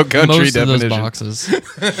third world country Most of definition. those boxes.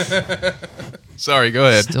 Sorry, go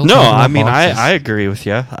ahead. Still No, talking I about mean boxes. I agree with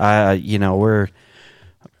you. We're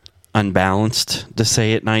unbalanced, to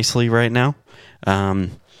say it nicely, right now.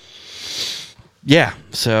 Yeah.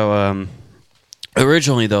 So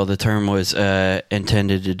originally, though, the term was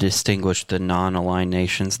intended to distinguish the non-aligned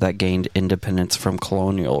nations that gained independence from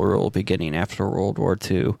colonial rule beginning after World War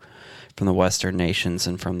II, from the Western nations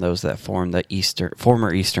and from those that formed the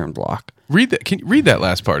former Eastern Bloc. Read that. Can you read that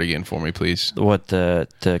last part again for me, please? What the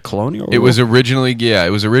colonial? It rule? was originally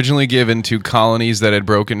given to colonies that had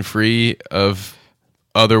broken free of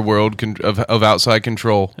other world of outside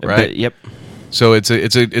control, right? Yep. So it's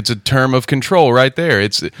a term of control right there.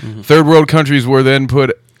 It's third world countries were then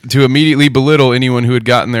put to immediately belittle anyone who had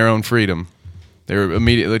gotten their own freedom. They were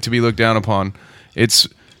immediately to be looked down upon. It's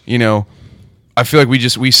I feel like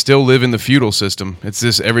we still live in the feudal system. It's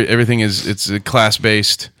this everything is class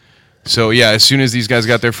based. So yeah, as soon as these guys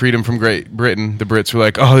got their freedom from Great Britain, the Brits were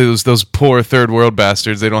like, "Oh, those poor third world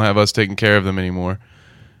bastards. They don't have us taking care of them anymore."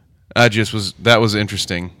 That was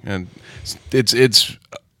interesting, and it's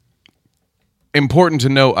important to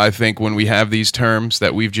note, I think, when we have these terms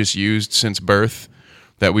that we've just used since birth,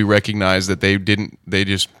 that we recognize that they didn't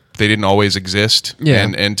always exist.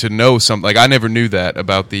 Yeah. And to know something, like I never knew that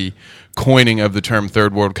about the coining of the term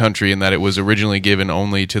third world country, and that it was originally given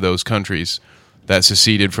only to those countries that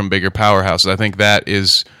seceded from bigger powerhouses. I think that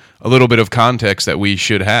is a little bit of context that we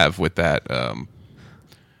should have with that.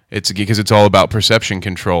 It's because it's all about perception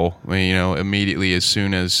control. Immediately as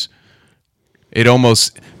soon as it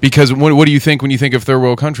almost, because what do you think when you think of third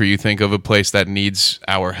world country? You think of a place that needs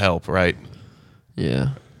our help, right? Yeah.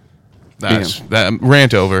 That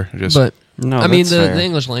rant over. But No, I mean, that's fair. the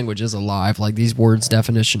English language is alive. Like, these words'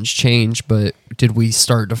 definitions change, but did we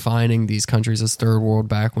start defining these countries as third world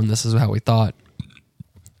back when this is how we thought?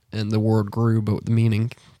 And the word grew, but the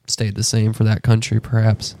meaning stayed the same for that country,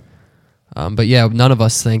 perhaps. But yeah, none of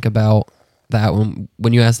us think about that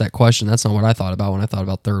when you ask that question. That's not what I thought about when I thought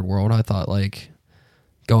about third world. I thought like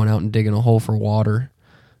going out and digging a hole for water,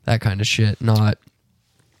 that kind of shit. Not,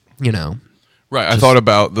 Right. I thought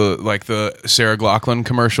about the Sarah McLachlan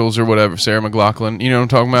commercials or whatever. Sarah McLachlan, you know what I'm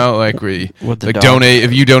talking about? Like With the like dog. donate,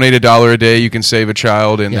 if you donate $1 a day, you can save a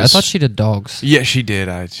child. In Yeah, this. I thought she did dogs. Yeah, she did.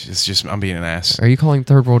 I'm being an ass. Are you calling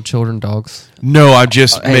third world children dogs? No, I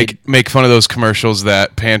just Hey. make fun of those commercials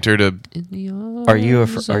that panter to. Are you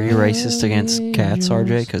racist against cats,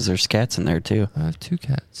 RJ? Because there's cats in there too. I have 2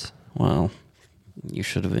 cats. Well, you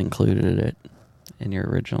should have included it in your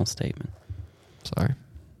original statement. Sorry.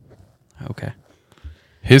 Okay.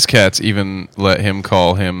 His cats even let him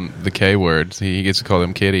call him the K word. He gets to call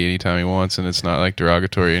him kitty anytime he wants, and it's not like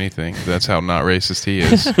derogatory or anything. That's how not racist he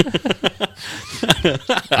is.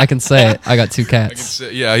 I can say it. I got 2 I can cats.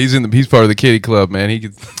 say, yeah, he's part of the kitty club, man. He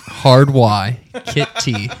could. Hard Y. Kit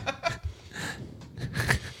T.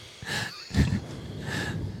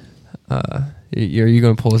 Are you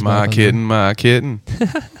going to pull us My back? kitten, my kitten.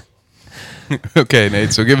 Okay,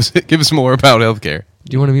 Nate. So give us more about healthcare.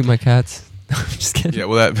 Do you want to meet my cats? I'm just kidding. Yeah,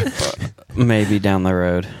 well, that Maybe down the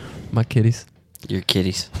road. My kitties. Your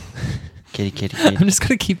kitties. Kitty. I'm just going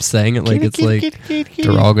to keep saying it like it's like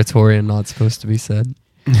derogatory and not supposed to be said.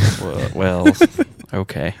 Well,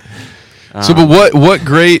 okay. So, but what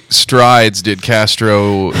great strides did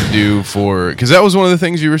Castro do for? Because that was one of the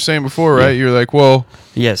things you were saying before, right? Yeah. You're like, well,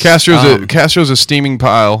 Yes. Castro's a steaming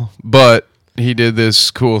pile, but he did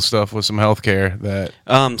this cool stuff with some healthcare that.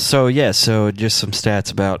 So just some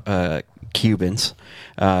stats about Cubans,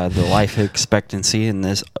 the life expectancy,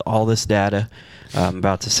 and all this data I'm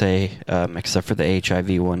about to say, except for the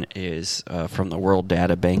HIV one, is from the World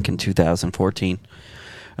Data Bank in 2014.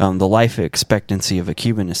 The life expectancy of a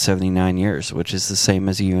Cuban is 79 years, which is the same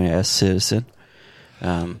as a U.S. citizen.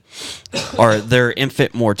 Or their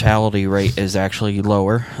infant mortality rate is actually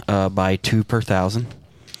lower by 2 per 1,000.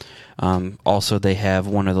 Also, they have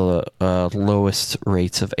one of the lowest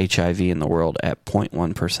rates of HIV in the world at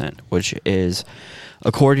 0.1%, which is,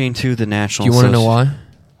 according to the National... Do you want to know why?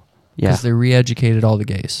 Yeah. Because they re-educated all the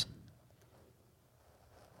gays.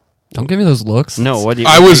 Don't give me those looks. No, what do you...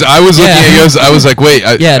 I was looking Yeah. at you. I was like, wait.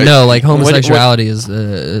 Like homosexuality is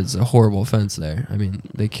a horrible offense there. I mean,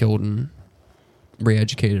 they killed and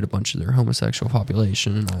re-educated a bunch of their homosexual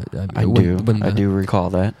population. And I do recall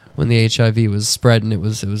that. When the HIV was spreading, it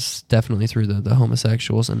was definitely through the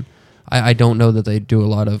homosexuals, and I don't know that they do a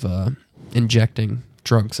lot of injecting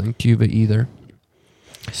drugs in Cuba either.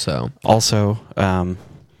 So Also,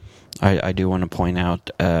 I do want to point out,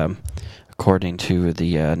 according to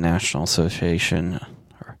the National Association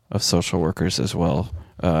of Social Workers as well,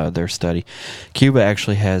 their study, Cuba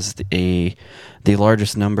actually has the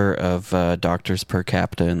largest number of doctors per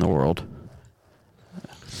capita in the world.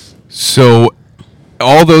 So,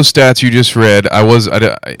 all those stats you just read,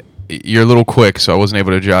 you're a little quick, so I wasn't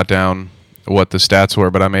able to jot down what the stats were,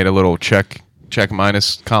 but I made a little check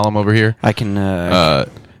minus column over here. I can...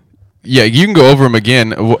 Yeah, you can go over them again.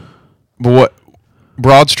 But what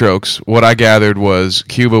broad strokes, what I gathered was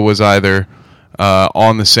Cuba was either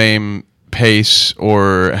on the same pace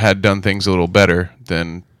or had done things a little better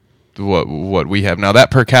than what we have now. That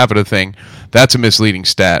per capita thing, that's a misleading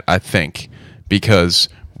stat, I think, because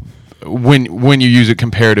when you use it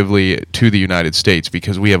comparatively to the United States,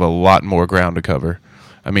 because we have a lot more ground to cover.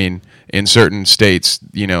 I mean, in certain states,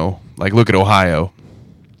 like look at Ohio.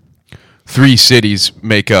 3 cities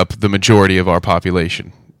make up the majority of our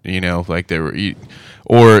population.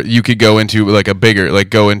 Or you could go into like a bigger, like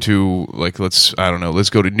go into like let's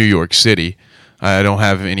go to New York City. I don't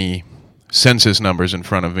have any census numbers in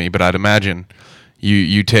front of me, but I'd imagine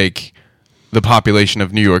you take the population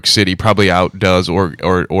of New York City probably outdoes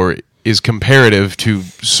or is comparative to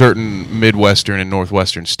certain Midwestern and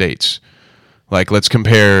Northwestern states. Like let's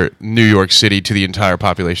compare New York City to the entire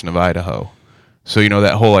population of Idaho. So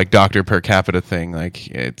that whole like doctor per capita thing, like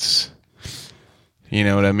it's, you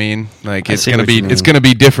know what I mean? Like it's gonna be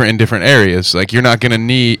different in different areas. Like you're not gonna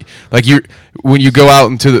need when you go out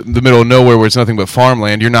into the middle of nowhere where it's nothing but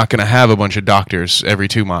farmland, you're not gonna have a bunch of doctors every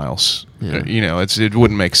 2 miles. Yeah. It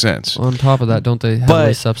wouldn't make sense. on top of that, don't they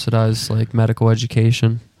heavily subsidize like medical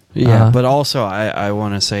education? Yeah, but also I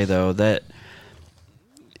want to say though that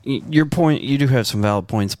your point, you do have some valid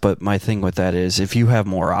points, but my thing with that is if you have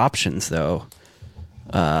more options though,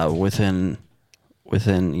 within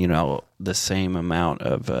the same amount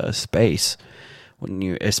of space,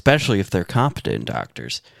 especially if they're competent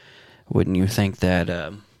doctors, wouldn't you think that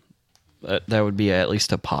that would be at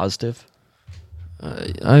least a positive?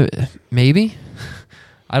 Maybe.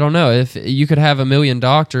 I don't know. If you could have 1 million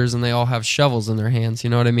doctors and they all have shovels in their hands, you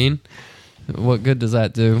know what I mean? What good does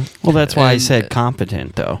that do? Well, that's why I said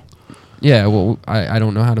competent, though. Yeah, well, I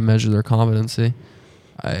don't know how to measure their competency.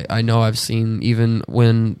 I know I've seen even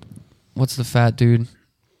when... What's the fat dude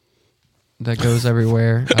that goes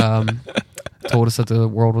everywhere? Told us that the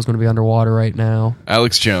world was going to be underwater right now.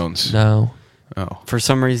 Alex Jones. No. Oh. For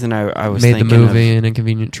some reason, I was Made thinking the movie An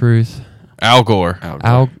Inconvenient Truth. Al Gore.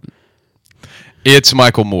 It's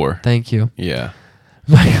Michael Moore. Thank you. Yeah.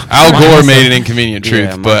 Al Gore made An Inconvenient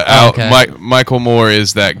Truth, Yeah, but Michael Moore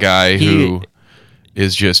is that guy who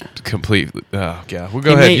is just complete. Oh god, well,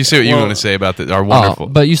 go He ahead. made- You say what you well- want to say about our wonderful.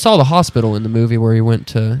 But you saw the hospital in the movie where he went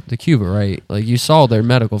to Cuba, right? Like you saw their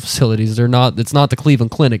medical facilities. They're not. It's not the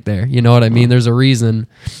Cleveland Clinic there. You know what I mean? There's a reason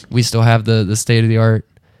we still have the state of the art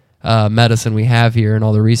medicine we have here, and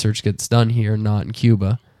all the research gets done here, not in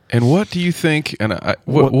Cuba, And what do you think? And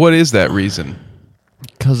what is that reason?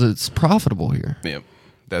 because it's profitable here. Yeah,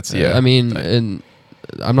 that's I mean, and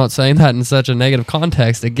I'm not saying that in such a negative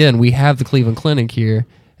context. Again, we have the Cleveland Clinic here,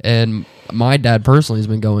 and my dad personally has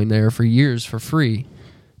been going there for years for free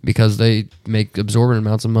because they make absorbent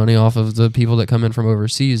amounts of money off of the people that come in from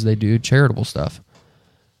overseas. They do charitable stuff.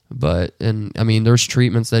 But, and I mean, there's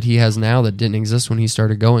treatments that he has now that didn't exist when he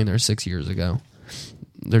started going there 6 years ago.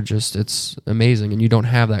 They're just, it's amazing. And you don't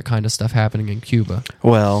have that kind of stuff happening in Cuba.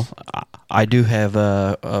 Well, I do have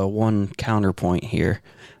a one counterpoint here.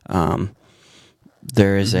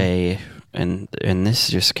 There is and this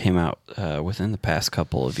just came out within the past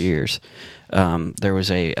couple of years. There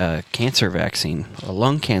was a cancer vaccine, a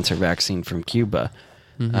lung cancer vaccine from Cuba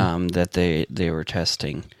that they were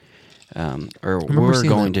testing, or were seeing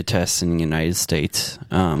going that. to test in the United States.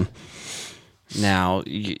 Now,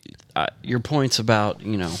 your points about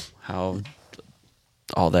how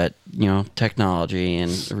all that technology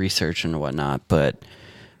and research and whatnot, but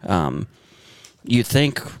you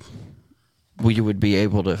think we would be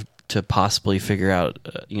able to possibly figure out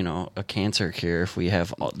a cancer cure if we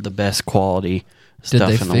have the best quality Did stuff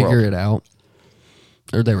they in the world? figure it out?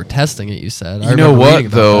 Or they were testing it, you said. I you know remember reading what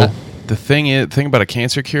about though? that. The thing about a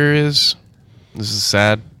cancer cure is, this is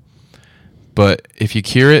sad, but if you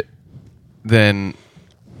cure it, then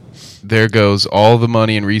there goes all the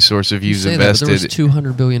money and resources You you've say that, but there was invested.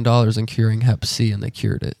 $200 billion in curing Hep C, and they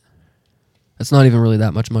cured it. That's not even really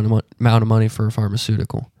that much amount of money for a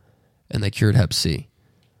pharmaceutical, and they cured Hep C.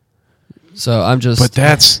 So I'm just... But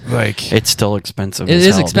that's like It's still expensive. It as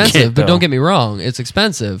is hell to expensive, get, but though. don't get me wrong. It's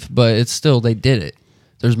expensive, but it's still, they did it.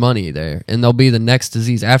 There's money there. And they'll be the next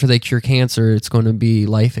disease. After they cure cancer, it's going to be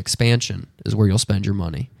life expansion is where you'll spend your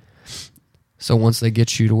money. So once they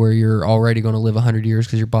get you to where you're already going to live 100 years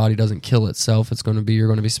because your body doesn't kill itself, it's going to be, you're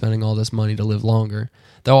going to be spending all this money to live longer.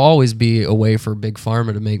 There'll always be a way for Big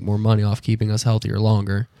Pharma to make more money off keeping us healthier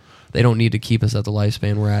longer. They don't need to keep us at the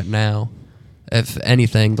lifespan we're at now. If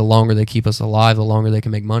anything, the longer they keep us alive, the longer they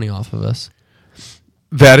can make money off of us.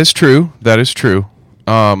 That is true. That is true.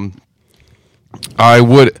 I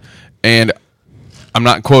would, and I'm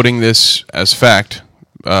not quoting this as fact.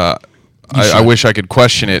 I wish I could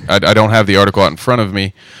question it. I don't have the article out in front of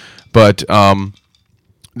me, but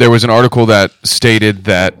there was an article that stated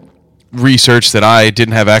that research that I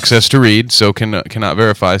didn't have access to read, so cannot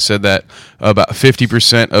verify, said that about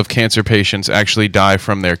 50% of cancer patients actually die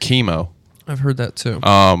from their chemo. I've heard that too.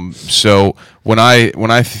 So when I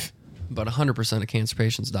But 100% of cancer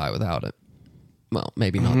patients die without it. Well,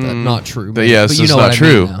 maybe not that. Not true. but yes, but you it's know not what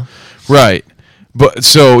true. I mean now. Right. But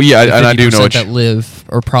so yeah, and I do know 50% what that live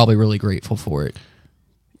are probably really grateful for it.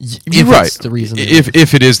 you're if right. it's the reason they If live.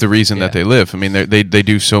 if it is the reason that Yeah. they live, I mean they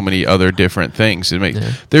do so many other different things.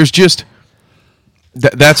 Yeah. There's just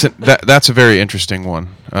that's a very interesting one,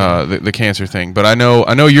 the cancer thing. But I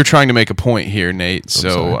know you're trying to make a point here, Nate.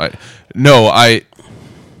 So sorry.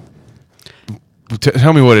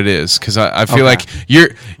 tell me what it is, because I feel Okay. like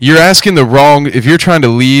you're asking the wrong. If you're trying to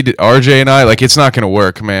lead RJ and I, like, it's not going to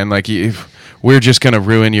work, man. Like we're just going to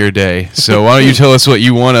ruin your day. So why don't you tell us what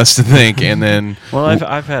you want us to think, and then Well,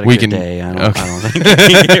 I've had a we good can- day. I don't okay. think it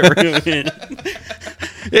can get ruined.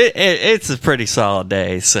 It's a pretty solid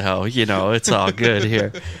day, so it's all good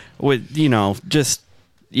here. With just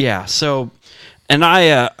yeah. So, and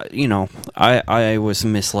I was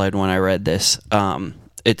misled when I read this.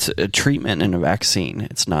 It's a treatment and a vaccine.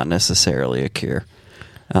 It's not necessarily a cure.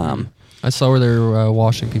 I saw where they were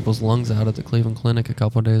washing people's lungs out at the Cleveland Clinic a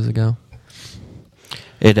couple of days ago.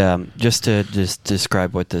 It just to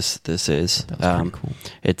describe what this is. That's pretty cool.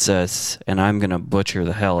 It's and I'm gonna butcher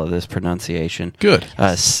the hell of this pronunciation. Good.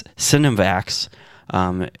 Sinovax.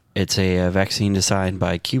 It's a vaccine designed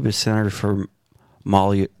by Cuba's Center for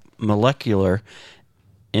Molecular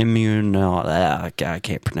I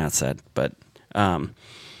can't pronounce that, but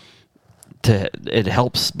it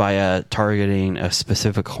helps by targeting a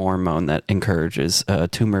specific hormone that encourages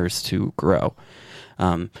tumors to grow.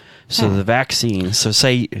 So the vaccine. So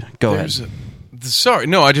say, go ahead. Sorry,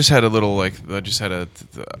 no, I just had a little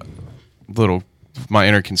little my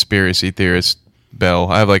inner conspiracy theorist bell.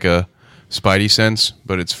 I have like a spidey sense,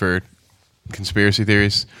 but it's for conspiracy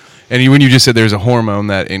theories. And when you just said there's a hormone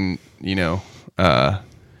that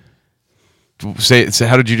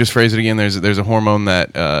how did you just phrase it again? There's a hormone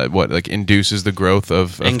that induces the growth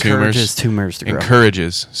of encourages tumors to grow.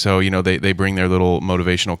 Encourages. So they bring their little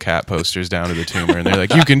motivational cat posters down to the tumor, and they're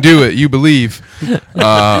like, "You can do it. You believe.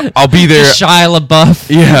 I'll be there." Shia LaBeouf.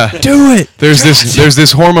 Yeah, Do it. There's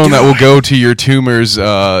this hormone that will go to your tumor's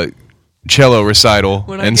cello recital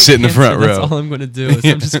When I and get sit in the cancer, front that's row. all I'm going to do is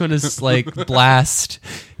I'm just going to like blast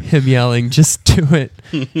him yelling, "Just do it,"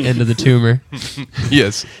 into the tumor.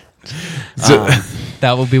 Yes. So,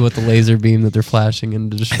 That will be what the laser beam that they're flashing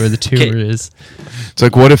in to destroy the tumor is. it's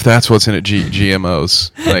like, what if that's what's in it?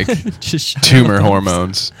 GMOs, like Just Shia tumor LaBeouf's-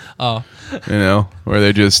 hormones. Oh,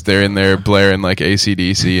 Where they're in there blaring like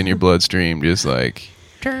AC/DC in your bloodstream, just like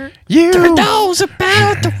you Those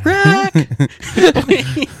about the rock.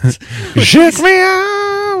 shake me out.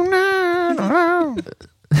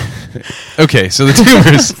 Okay, so the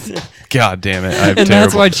tumors. God damn it! and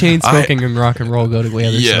that's why chain smoking and rock and roll go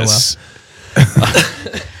together Yes.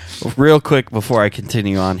 so Real quick before I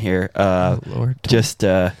continue on here, well. Oh, Lord. just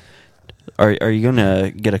are you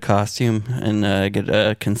gonna get a costume and get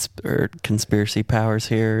a conspiracy powers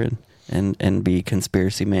here and be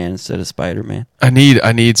conspiracy man instead of Spider-Man? I need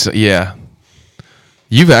yeah.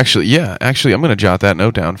 You've actually I'm gonna jot that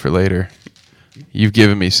note down for later. You've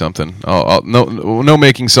given me something. I'll no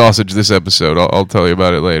making sausage this episode. I'll tell you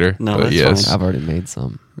about it later. No, but that's yes. fine. I've already made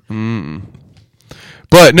some.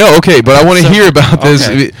 But no, okay. But I want to So- hear about this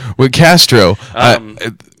okay. with Castro.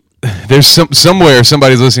 There's somewhere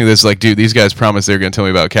somebody's listening to this like, dude, these guys promised they were going to tell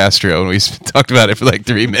me about Castro, and we talked about it for like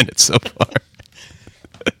 3 minutes so far.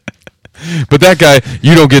 But that guy,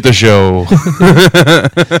 you don't get the show.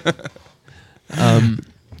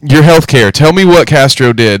 Your healthcare. Tell me what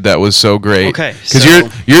Castro did that was so great. Okay, because so-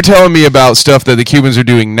 you're telling me about stuff that the Cubans are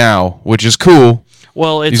doing now, which is cool.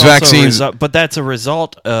 Well, it's These also vaccines- but that's a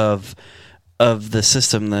result of the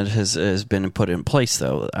system that has been put in place.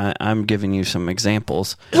 Though I'm giving you some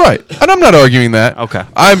examples. Right, and I'm not arguing that. Okay.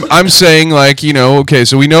 I'm saying like okay,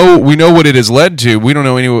 so we know what it has led to. We don't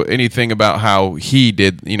know anything about how he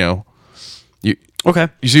did. You Okay.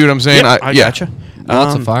 see what I'm saying? Yep, I gotcha.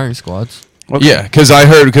 Lots of firing squads. Okay. Yeah, because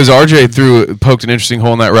RJ poked an interesting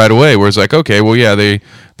hole in that right away. Where it's like, okay, well, yeah,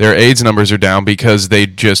 their AIDS numbers are down because they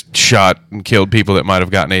just shot and killed people that might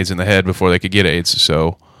have gotten AIDS in the head before they could get AIDS.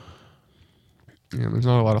 So Yeah, there's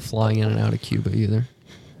not a lot of flying in and out of Cuba either.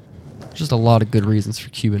 Just a lot of good reasons for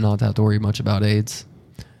Cuba not to have to worry much about AIDS.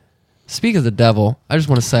 Speak of the devil, I just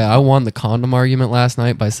want to say I won the condom argument last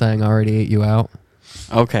night by saying I already ate you out,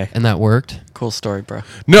 Okay. and that worked. Cool story, bro.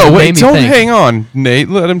 no, It wait, made me don't think. hang on, Nate.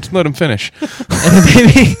 Let him finish. And then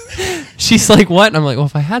maybe she's like, "What?" And I'm like, "Well,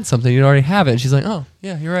 if I had something, you'd already have it." And she's like, "Oh,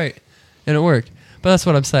 yeah, you're right," and it worked. But that's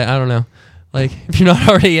what I'm saying. I don't know. Like, if you're not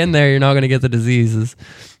already in there, you're not going to get the diseases,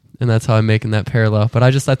 and that's how I'm making that parallel. But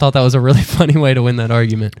I thought that was a really funny way to win that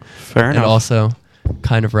argument, Fair and enough. also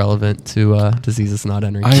kind of relevant to diseases not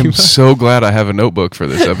entering I am Cuba. so glad I have a notebook for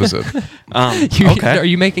this episode. Okay. Are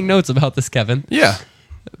you making notes about this, Kevin? Yeah.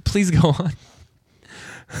 Please go on.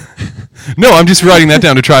 No, I'm just writing that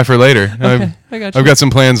down to try for later. Okay, I got you. I've got some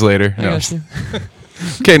plans later. I No. got you.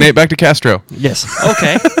 Okay, Nate, back to Castro. Yes.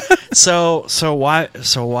 Okay. so why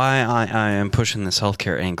I am pushing this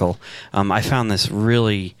healthcare angle? I found this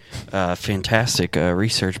really fantastic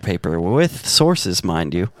research paper with sources,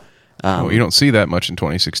 mind you. You don't see that much in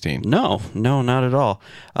 2016. No, not at all.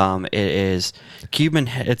 It is Cuban.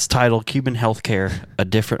 It's titled "Cuban Healthcare: A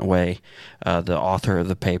Different Way." The author of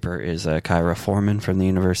the paper is Kyra Foreman from the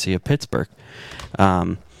University of Pittsburgh.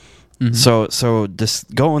 So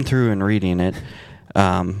just going through and reading it,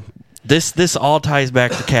 this all ties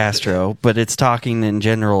back to Castro, but it's talking in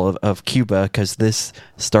general of Cuba because this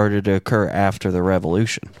started to occur after the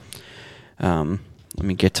revolution. Let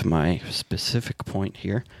me get to my specific point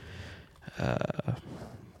here.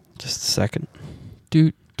 Just a second.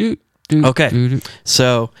 Okay.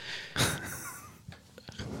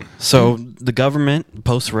 So the government,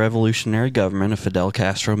 post-revolutionary government of Fidel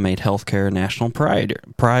Castro, made healthcare a national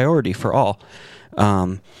priority for all.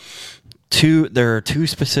 There are two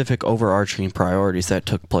specific overarching priorities that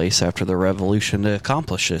took place after the revolution to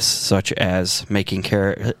accomplish this, such as making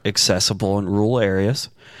care accessible in rural areas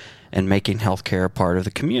and making healthcare a part of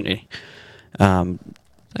the community.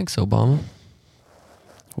 Thanks, Obama.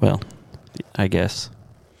 Well, I guess.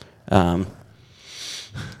 I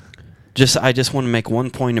just want to make one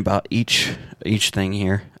point about each thing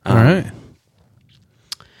here. All right.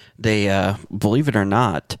 They, believe it or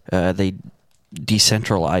not, they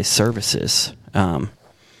decentralized services.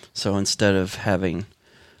 So instead of having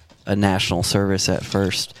a national service at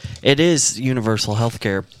first, it is universal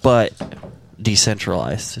healthcare, but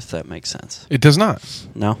decentralized, if that makes sense. It does not.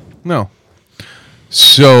 No? No.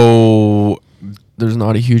 So There's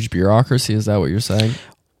not a huge bureaucracy. Is that what you're saying?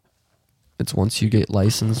 It's once you get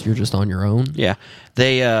licensed, you're just on your own. Yeah,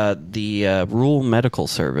 the Rural Medical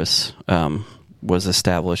Service was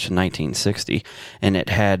established in 1960, and it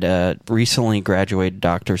had recently graduated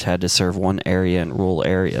doctors had to serve 1 year in rural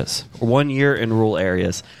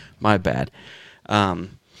areas. My bad.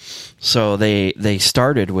 So they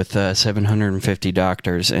started with 750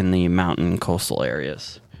 doctors in the mountain coastal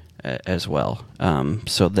areas as well.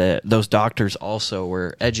 So those doctors also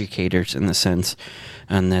were educators in the sense,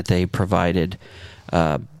 and that they provided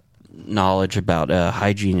knowledge about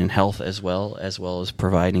hygiene and health as well as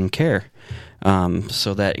providing care.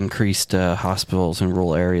 So that increased hospitals in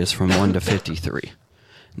rural areas from 1 to 53.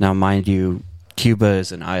 Now, mind you, Cuba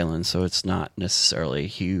is an island, so it's not necessarily a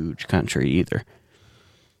huge country either.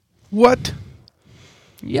 what?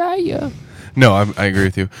 Yeah. No, I agree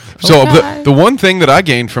with you. So Okay. the one thing that I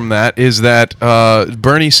gained from that is that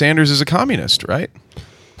Bernie Sanders is a communist, right?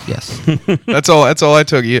 Yes. That's all I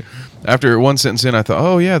took. After one sentence in, I thought,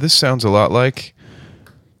 oh yeah, this sounds a lot like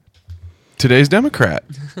today's Democrat.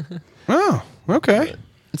 Oh, okay.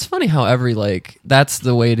 It's funny how that's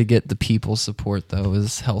the way to get the people support though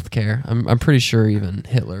is healthcare. I'm pretty sure even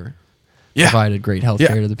Hitler provided great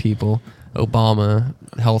healthcare to the people. Obama,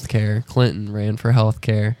 healthcare. Clinton ran for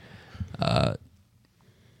healthcare.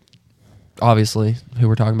 Obviously, who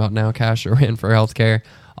we're talking about now, Castro ran for healthcare.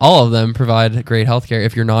 All of them provide great healthcare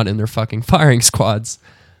if you're not in their fucking firing squads,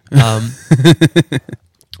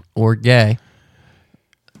 or gay.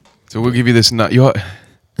 So we'll give you this.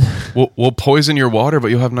 We'll poison your water, but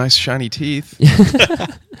you'll have nice shiny teeth.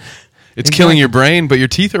 It's killing your brain, but your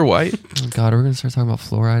teeth are white. Oh God, we're gonna start talking about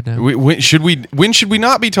fluoride now. When should we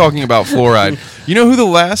not be talking about fluoride? You know who the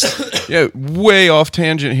last? Yeah, way off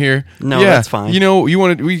tangent here. No, that's fine. You know,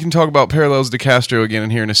 we can talk about parallels to Castro again in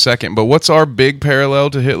here in a second. But what's our big parallel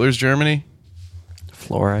to Hitler's Germany?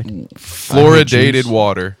 Fluoride. Fluoridated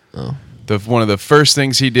water. Oh. One of the first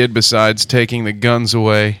things he did besides taking the guns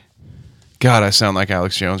away. God, I sound like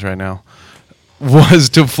Alex Jones right now. Was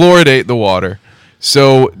to fluoridate the water.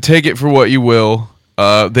 So take it for what you will.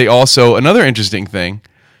 They also, another interesting thing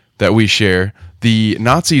that we share, the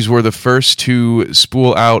Nazis were the first to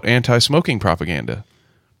spool out anti-smoking propaganda.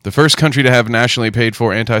 The first country to have nationally paid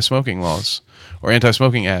for anti-smoking laws or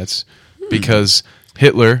anti-smoking ads because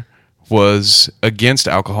Hitler was against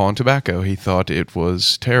alcohol and tobacco. He thought it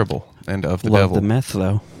was terrible and of the Love devil. the meth,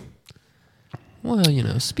 though.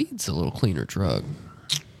 Well, speed's a little cleaner drug.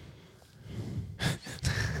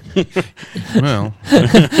 Well,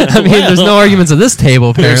 I mean, there's no arguments at this table,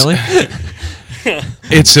 apparently.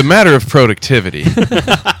 it's a matter of productivity.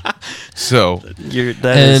 So,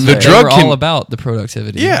 And The drug we're can- all about the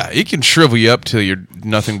productivity. yeah, it can shrivel you up till you're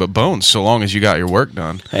nothing but bones so long as you got your work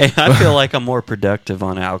done. Hey, I feel like I'm more productive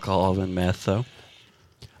on alcohol than meth, though.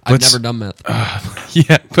 I've Let's- never done meth.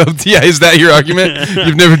 Yeah, but yeah, is that your argument?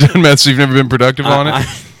 You've never done meth, so you've never been productive on it?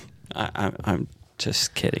 I'm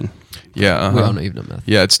just kidding. Yeah, We all know you've done meth.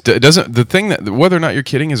 yeah. It doesn't. The thing that whether or not you're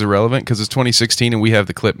kidding is irrelevant because it's 2016 and we have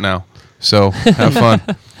the clip now. So have fun.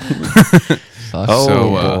 Fuck. Oh, So,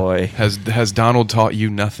 boy. has Donald taught you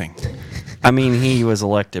nothing? I mean, he was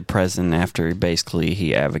elected president after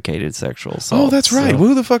he advocated sexual assault. Oh, that's right. so-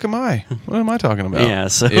 Who the fuck am I? What am I talking about? Yeah,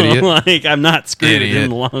 so Idiot. like I'm not screwed Idiot. in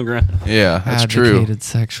the long run. Yeah, that's true. Advocated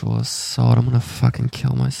sexual assault. I'm gonna fucking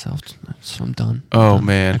kill myself. So I'm done. Oh Done.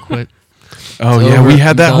 man. I quit. Oh It's yeah, over. we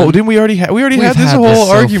had that I'm whole. done. Didn't we already? We already We've had this had whole this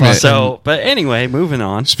so argument. So, but anyway, moving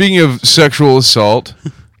on. Speaking of sexual assault,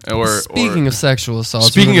 Speaking of sexual assaults,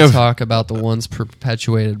 Speaking we're of- going to talk about the ones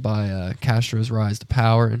perpetuated by Castro's rise to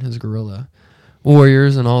power and his guerrilla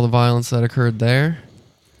warriors and all the violence that occurred there.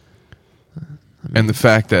 and the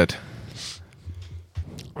fact that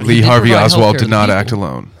He Lee did Harvey provide Oswald healthcare did to not people. act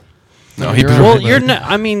alone. No, No, he. you're pre- right. Well, but- you're not.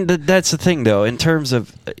 I mean, that's the thing, though. In terms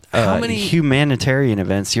of How many- humanitarian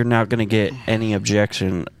events, you're not going to get any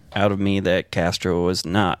objection out of me that Castro was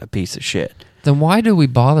not a piece of shit. Then why do we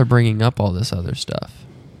bother bringing up all this other stuff?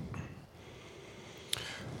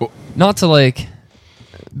 Well- Not to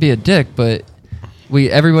be a dick, but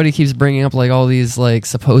everybody keeps bringing up all these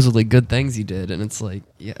supposedly good things he did, and it's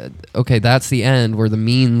yeah, okay, that's the end where the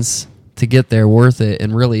means to get there worth it,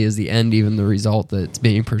 and really is the end even the result that's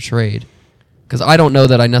being portrayed. Because I don't know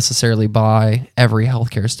that I necessarily buy every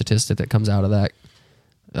healthcare statistic that comes out of that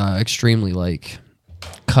extremely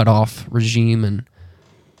cut off regime and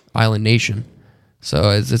island nation.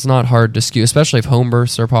 So it's not hard to skew, especially if home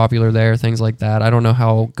births are popular there, things like that. I don't know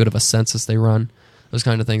how good of a census they run, those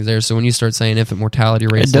kind of things there. So when you start saying infant mortality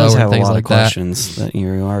It rates does lower have and a things lot like of that, questions that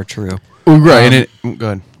you are true. Oh, right, and it. Go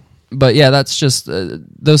ahead. But yeah, that's just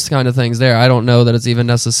those kind of things there. I don't know that it's even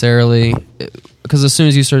necessarily, because as soon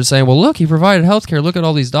as you start saying, well, look, he provided healthcare, look at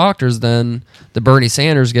all these doctors, then the Bernie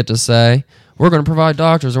Sanders get to say, we're going to provide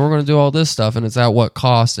doctors and we're going to do all this stuff, and it's at what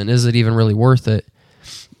cost, and is it even really worth it?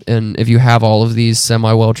 And if you have all of these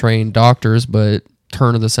semi-well-trained doctors, but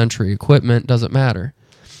turn-of-the-century equipment, doesn't matter.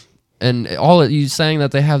 And all you saying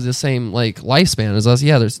that they have the same like lifespan as us,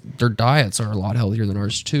 yeah, their diets are a lot healthier than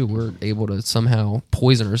ours too. We're able to somehow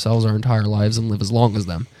poison ourselves our entire lives and live as long as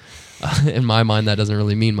them. In my mind, that doesn't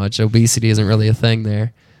really mean much. Obesity isn't really a thing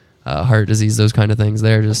there. Heart disease, those kind of things.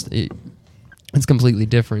 It's completely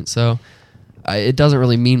different. So it doesn't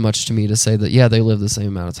really mean much to me to say that, yeah, they live the same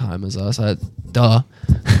amount of time as us.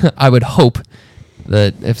 I would hope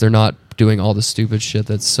that if they're not doing all the stupid shit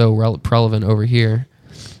that's so prevalent over here,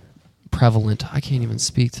 I can't even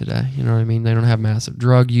speak today. You know what I mean? They don't have massive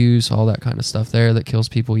drug use, all that kind of stuff there that kills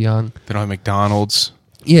people young. They don't have McDonald's.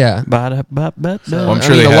 Yeah. Well, I'm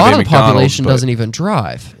sure a lot of the population doesn't even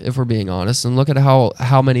drive, if we're being honest. And look at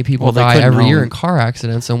how many people die every year in car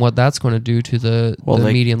accidents and what that's going to do to the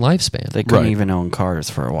median lifespan. They couldn't even own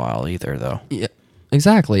cars for a while either, though. Yeah,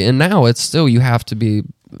 exactly. And now it's still, you have to be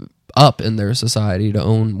up in their society to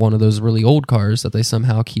own one of those really old cars that they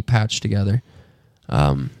somehow keep patched together.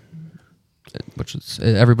 Which is,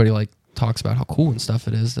 everybody like talks about how cool and stuff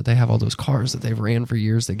it is that they have all those cars that they've ran for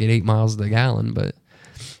years that get 8 miles to the gallon, but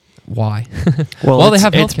why? Well, they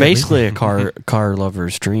have it's basically a car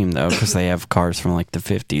lover's dream though, because they have cars from like the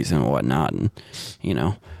 50s and whatnot, and you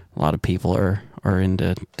know, a lot of people are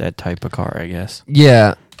into that type of car, I guess.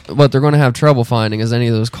 Yeah, what they're going to have trouble finding is any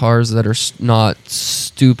of those cars that are not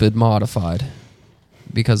stupid modified,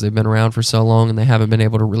 because they've been around for so long and they haven't been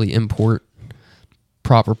able to really import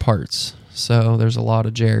proper parts. So there's a lot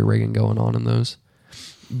of jerry-rigging going on in those.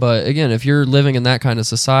 But again, if you're living in that kind of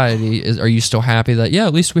society, are you still happy that, yeah,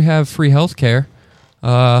 at least we have free health care?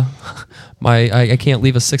 I can't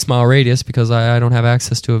leave a 6-mile radius because I don't have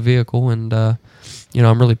access to a vehicle, and I'm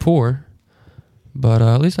really poor. But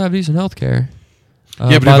at least I have decent health care.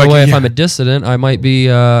 Yeah, but by the way, if I'm a dissident, I might be.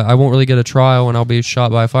 I won't really get a trial, and I'll be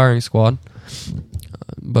shot by a firing squad.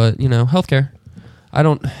 But healthcare. I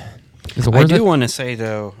don't. Is it worth it? I do want to say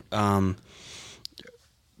though,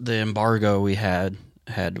 the embargo we had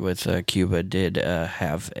with Cuba did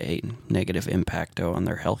have a negative impact though on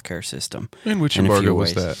their healthcare system. And which embargo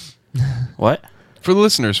was that? What? For the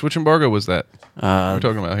listeners, which embargo was that? What are we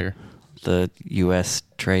talking about here? The U.S.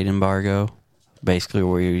 trade embargo, basically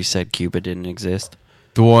where you said Cuba didn't exist.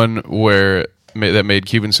 The one where that made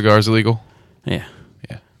Cuban cigars illegal? Yeah.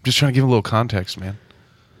 Yeah. Just trying to give a little context, man.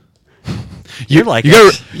 You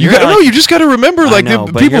just got to remember, like,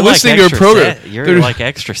 the people listening to our program. You're like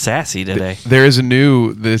extra sassy today. There is a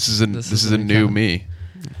new. This is a new me.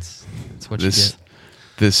 That's what you get.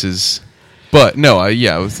 This is. But no,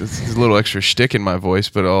 it's a little extra shtick in my voice,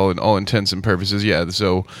 but all intents and purposes, yeah.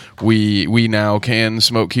 So we now can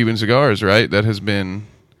smoke Cuban cigars, right? That has been.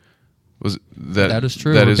 That is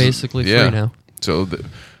true. We're basically free now. So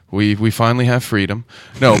we finally have freedom.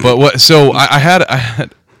 No, but what? So I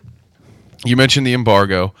had. You mentioned the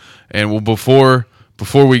embargo, and before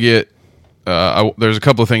we get, there's a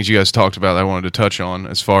couple of things you guys talked about that I wanted to touch on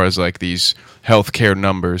as far as like these healthcare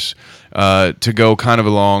numbers. To go kind of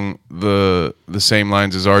along the same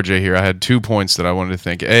lines as RJ here, I had 2 points that I wanted to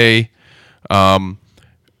think.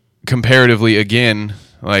 Comparatively, again,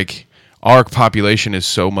 like our population is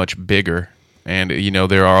so much bigger, and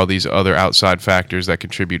there are all these other outside factors that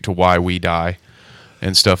contribute to why we die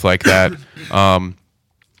and stuff like that.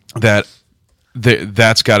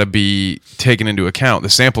 That's got to be taken into account. The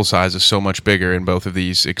sample size is so much bigger in both of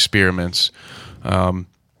these experiments. My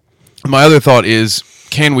other thought is,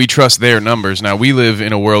 can we trust their numbers? Now, we live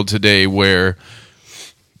in a world today where,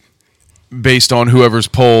 based on whoever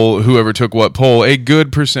took what poll, a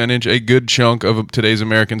good percentage, a good chunk of today's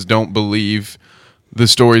Americans don't believe the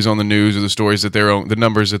stories on the news or the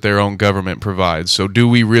numbers that their own government provides. So do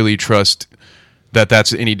we really trust that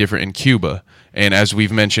that's any different in Cuba? And as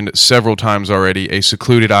we've mentioned several times already, a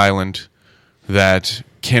secluded island that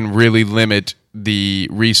can really limit the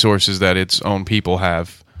resources that its own people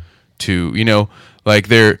have to,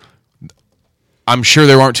 I'm sure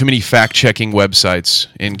there aren't too many fact-checking websites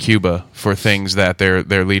in Cuba for things that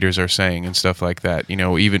their leaders are saying and stuff like that.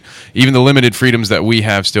 Even the limited freedoms that we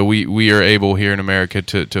have still, we are able here in America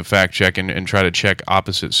to fact-check and try to check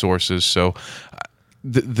opposite sources. So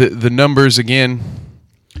the numbers, again...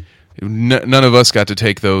 None of us got to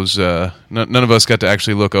take those. None of us got to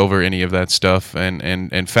actually look over any of that stuff,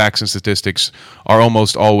 and facts and statistics are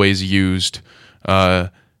almost always used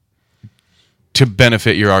to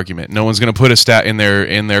benefit your argument. No one's going to put a stat in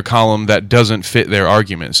their column that doesn't fit their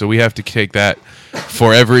argument. So we have to take that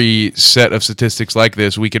for every set of statistics like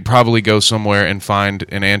this. We could probably go somewhere and find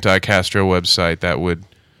an anti-Castro website that would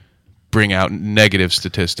bring out negative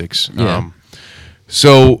statistics. Yeah.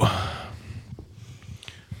 So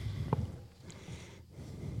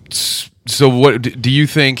what do you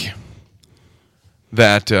think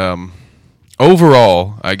that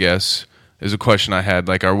overall, I guess, is a question I had.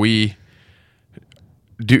 Like, are we...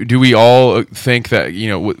 Do we all think that,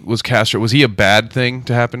 was Castro, was he a bad thing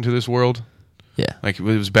to happen to this world? Yeah. Like, it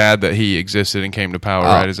was bad that he existed and came to power,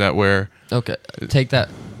 right? Is that where... Okay, take that.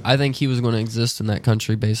 I think he was going to exist in that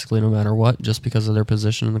country basically no matter what, just because of their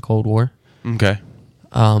position in the Cold War. Okay.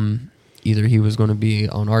 Either he was going to be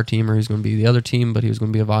on our team or he was going to be the other team, but he was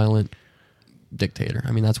going to be a violent dictator.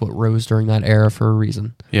 I mean, that's what rose during that era for a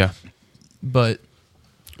reason. Yeah. But,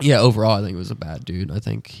 yeah, overall, I think it was a bad dude. I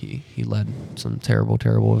think he led some terrible,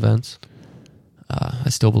 terrible events. I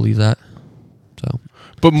still believe that. So,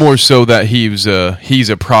 but more so that he's a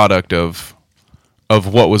product of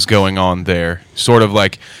what was going on there. Sort of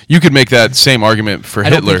like, you could make that same argument for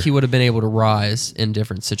Hitler. I don't think he would have been able to rise in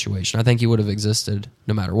different situations. I think he would have existed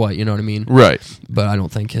no matter what, you know what I mean? Right. But I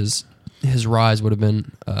don't think his rise would have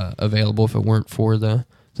been available if it weren't for the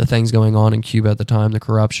things going on in Cuba at the time, the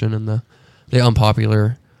corruption and the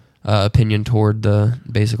unpopular opinion toward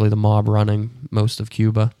basically the mob running most of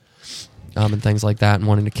Cuba, and things like that, and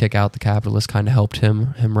wanting to kick out the capitalists kind of helped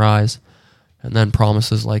him rise. And then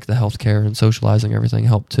promises like the healthcare and socializing everything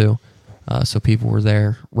helped too. So people were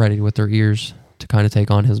there ready with their ears to kind of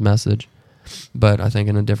take on his message. But I think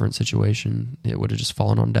in a different situation, it would have just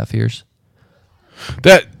fallen on deaf ears.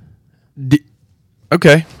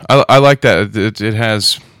 Okay, I like that.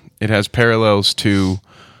 It has parallels to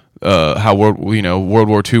how World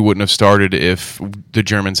War II wouldn't have started if the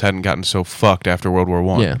Germans hadn't gotten so fucked after World War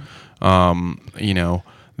I. Yeah.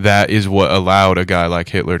 That is what allowed a guy like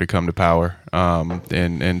Hitler to come to power,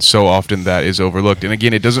 and so often that is overlooked. And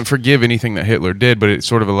again, it doesn't forgive anything that Hitler did, but it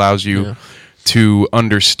sort of allows you to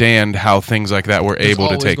understand how things like that were able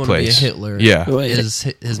to take place. Be a Hitler. Yeah, is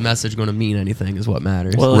his message going to mean anything? Is what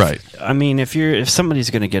matters. Well, right. If somebody's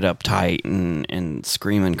going to get uptight and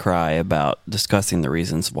scream and cry about discussing the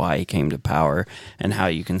reasons why he came to power and how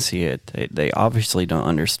you can see it, they obviously don't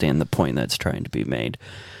understand the point that's trying to be made.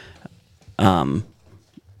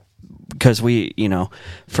 Because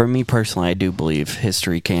for me personally, I do believe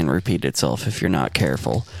history can repeat itself if you're not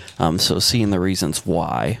careful. So seeing the reasons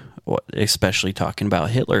why, especially talking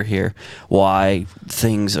about Hitler here, why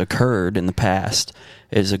things occurred in the past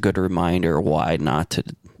is a good reminder why not to,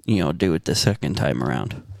 do it the second time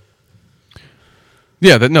around.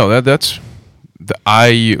 Yeah,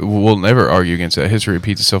 I will never argue against that. History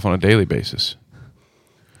repeats itself on a daily basis.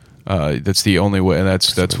 That's the only way, and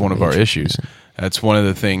that's one of our issues. That's one of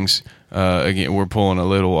the things. Again, we're pulling a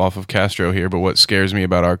little off of Castro here, but what scares me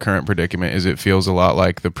about our current predicament is it feels a lot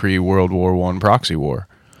like the pre-World War I proxy war,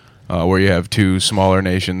 where you have two smaller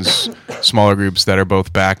nations, smaller groups that are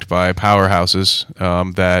both backed by powerhouses.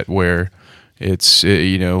 Where it's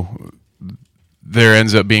there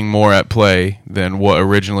ends up being more at play than what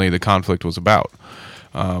originally the conflict was about.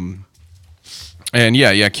 And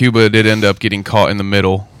Cuba did end up getting caught in the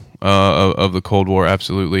middle of the Cold War,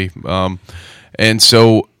 absolutely. And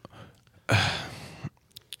so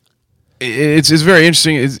it's very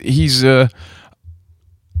interesting.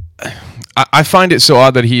 I find it so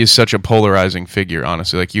odd that he is such a polarizing figure,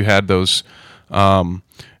 honestly. Like, you had those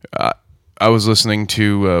I was listening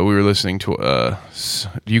to we were listening to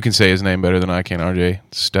you can say his name better than I can, RJ.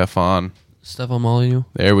 Stefan Molyneux.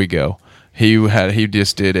 There we go. He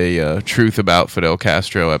just did a Truth About Fidel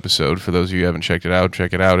Castro episode. For those of you who haven't checked it out,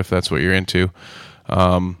 check it out if that's what you're into.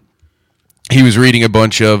 He was reading a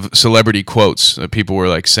bunch of celebrity quotes. People were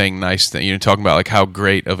like saying nice things, talking about like how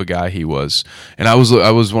great of a guy he was. And I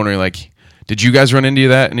was wondering, like, did you guys run into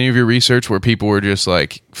that in any of your research where people were just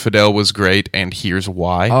like, Fidel was great and here's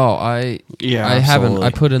why? Oh, I absolutely. haven't. I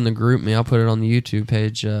put in the group me. I'll put it on the YouTube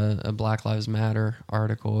page. A Black Lives Matter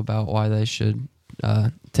article about why they should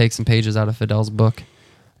take some pages out of Fidel's book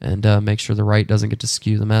and make sure the right doesn't get to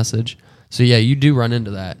skew the message. So yeah, you do run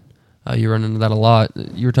into that. You run into that a lot.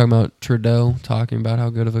 You were talking about Trudeau, talking about how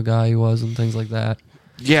good of a guy he was and things like that.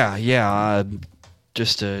 Yeah.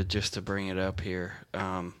 Just to bring it up here.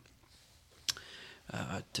 Let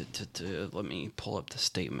me pull up the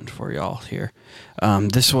statement for y'all here.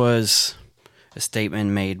 This was a statement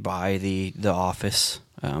made by the office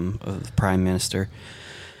of the Prime Minister.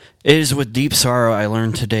 It is with deep sorrow I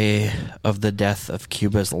learned today of the death of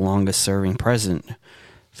Cuba's longest-serving president.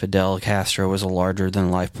 Fidel Castro was a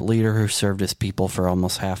larger-than-life leader who served his people for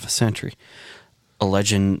almost half a century. A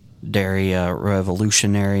legendary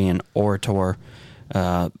revolutionary and orator,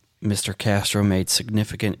 Mr. Castro made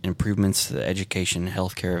significant improvements to the education and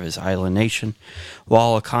healthcare of his island nation.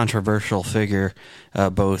 While a controversial figure,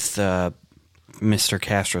 both Mr.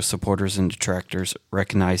 Castro's supporters and detractors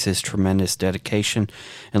recognize his tremendous dedication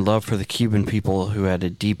and love for the Cuban people, who had a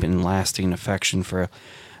deep and lasting affection for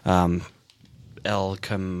El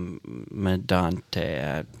Comandante.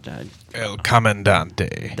 El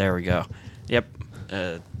Comandante. There we go. Yep.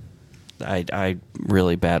 I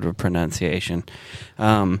really bad with pronunciation.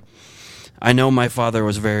 I know my father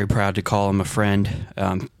was very proud to call him a friend.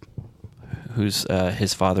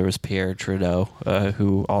 His father was Pierre Trudeau,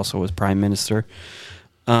 who also was prime minister.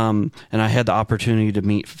 And I had the opportunity to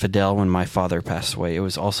meet Fidel when my father passed away. It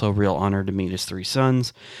was also a real honor to meet his 3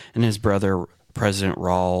 sons and his brother, President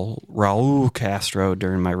Raul Castro,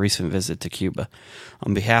 during my recent visit to Cuba.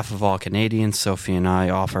 On behalf of all Canadians, Sophie and I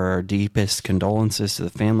offer our deepest condolences to the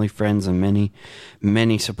family, friends, and many,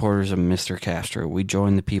 many supporters of Mr. Castro. We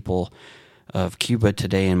join the people of Cuba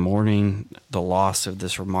today in mourning the loss of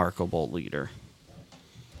this remarkable leader.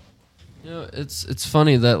 You know, it's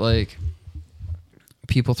funny that like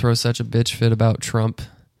people throw such a bitch fit about Trump,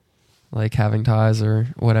 like having ties or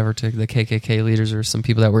whatever to the KKK leaders or some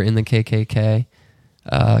people that were in the KKK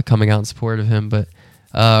coming out in support of him. But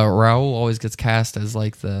Raul always gets cast as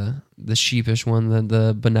like the sheepish one,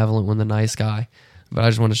 the benevolent one, the nice guy. But I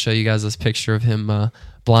just want to show you guys this picture of him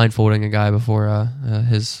blindfolding a guy before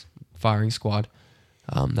his firing squad.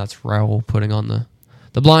 That's Raul putting on the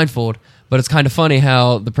blindfold. But it's kind of funny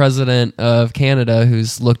how the president of Canada,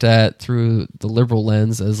 who's looked at through the liberal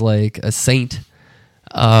lens as like a saint,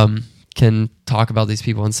 can talk about these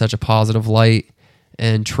people in such a positive light.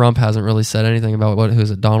 And Trump hasn't really said anything about who's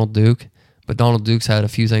it, Donald Duke? But Donald Duke's had a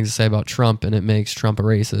few things to say about Trump, and it makes Trump a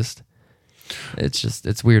racist.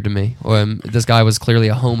 It's weird to me. This guy was clearly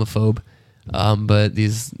a homophobe, but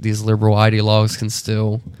these liberal ideologues can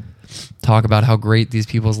still talk about how great these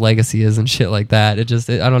people's legacy is and shit like that.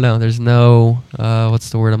 I don't know. There's no what's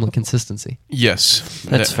the word? Consistency. Yes,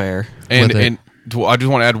 That's fair. And I just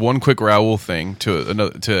want to add one quick Raul thing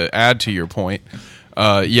to add to your point.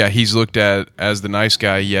 Yeah, he's looked at as the nice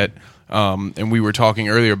guy, yet, and we were talking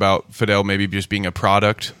earlier about Fidel maybe just being a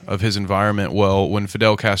product of his environment. Well, when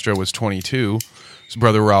Fidel Castro was 22, his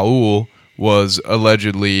brother Raul was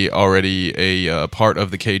allegedly already a part of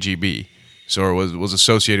the KGB. So it was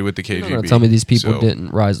associated with the KGB. No, tell me these people didn't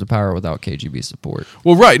rise to power without KGB support.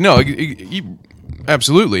 Well, right. No,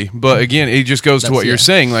 absolutely. But again, it just goes to what you're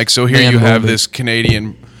saying. Like, so here you have this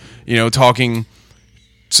Canadian,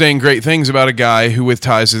 saying great things about a guy who with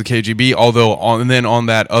ties to the KGB, although on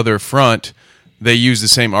that other front, they use the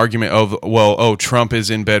same argument of, well, Trump is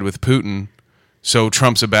in bed with Putin, so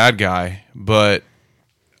Trump's a bad guy. But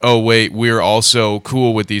oh, wait, we're also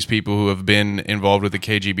cool with these people who have been involved with the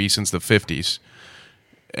KGB since the 50s.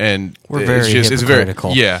 And we're very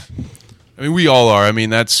hypocritical. Yeah. I mean, we all are. I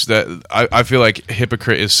mean, I feel like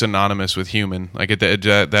hypocrite is synonymous with human. Like at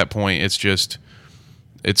that point,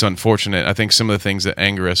 it's unfortunate. I think some of the things that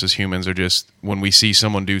anger us as humans are just when we see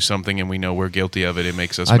someone do something and we know we're guilty of it, it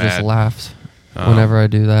makes us mad. I just laughed whenever I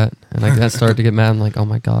do that. And I start to get mad. I'm like, oh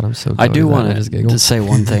my God, I'm so I do want to say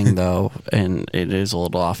one thing, though, and it is a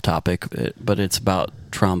little off topic, but it's about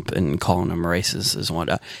Trump and calling him racist is one.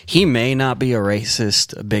 He may not be a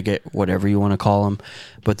racist, a bigot, whatever you want to call him,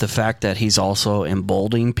 but the fact that he's also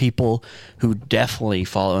emboldening people who definitely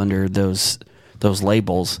fall under those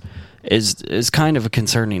labels is kind of a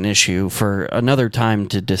concerning issue for another time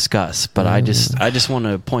to discuss. But I just want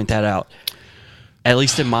to point that out, at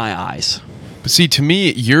least in my eyes. But see, to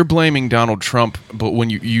me, you're blaming Donald Trump, but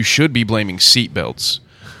when you should be blaming seatbelts,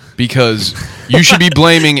 because you should be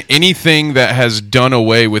blaming anything that has done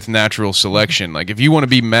away with natural selection. Like, if you want to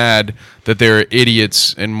be mad that there are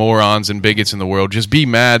idiots and morons and bigots in the world, just be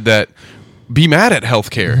mad at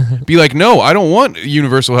healthcare. Be like, no, I don't want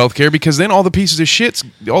universal healthcare, because then all the pieces of shit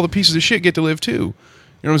get to live too. You know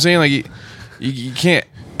what I'm saying? Like, you can't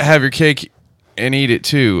have your cake and eat it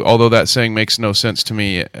too. Although that saying makes no sense to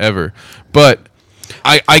me ever. But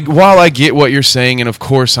while I get what you're saying, and of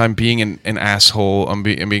course I'm being an asshole, I'm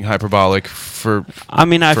being hyperbolic for. I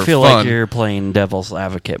mean, I feel fun. like you're playing devil's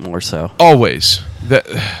advocate more so. Always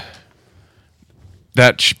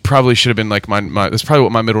that probably should have been like my. That's probably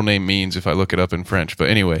what my middle name means if I look it up in French. But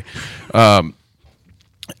anyway, I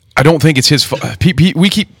don't think it's his fault.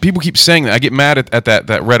 People keep saying that. I get mad at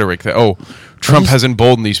that rhetoric that Trump has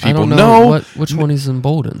emboldened these people. I don't know which one he's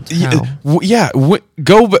emboldened. How?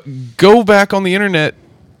 Go back on the internet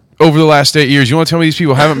over the last 8 years. You want to tell me these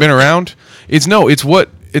people haven't been around? It's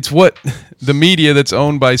what the media that's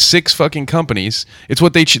owned by 6 fucking companies. It's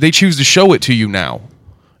what they choose to show it to you now,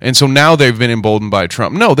 and so now they've been emboldened by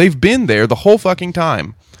Trump. No, they've been there the whole fucking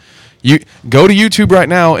time. You go to YouTube right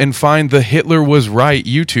now and find the Hitler Was Right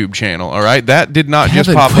YouTube channel. All right, that did not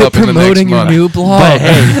just pop up in the next promoting your month. new blog. But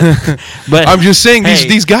hey, but I'm just saying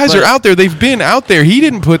these guys but- are out there. They've been out there. He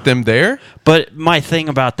didn't put them there. But my thing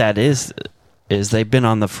about that is they've been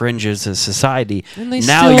on the fringes of society. And they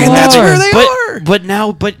now still you are. have, That's where they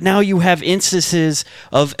are. But now you have instances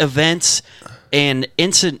of events and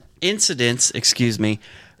incidents, excuse me,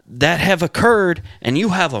 that have occurred, and you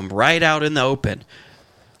have them right out in the open.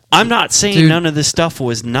 I'm not saying Dude, none of this stuff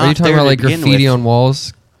was not Are you talking there about to like begin graffiti with. on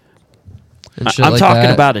walls? And shit I'm like talking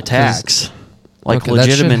that? about 'Cause- attacks, like okay, that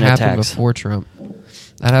shit legitimate happened attacks. before Trump.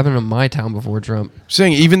 That happened in my town before Trump.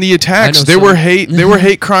 Saying even the attacks, I know there some- were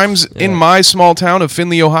hate crimes in my small town of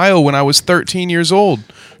Findlay, Ohio, when I was 13 years old.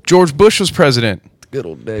 George Bush was president. Good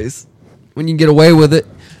old days when you can get away with it.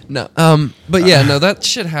 No, but yeah, no, that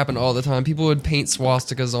shit happened all the time. People would paint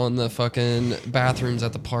swastikas on the fucking bathrooms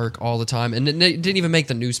at the park all the time, and it didn't even make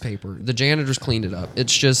the newspaper. The janitors cleaned it up.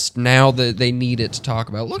 It's just now that they need it to talk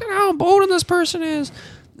about. Look at how emboldened this person is.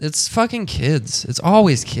 It's fucking kids. It's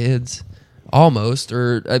always kids, almost,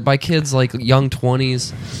 or by kids like young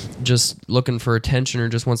 20s, just looking for attention or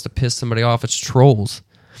just wants to piss somebody off. It's trolls.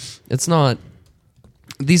 It's not.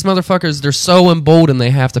 These motherfuckers, they're so emboldened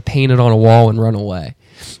they have to paint it on a wall and run away.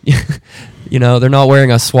 You know, they're not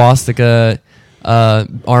wearing a swastika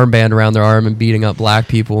armband around their arm and beating up black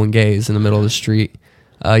people and gays in the middle of the street.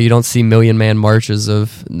 You don't see million man marches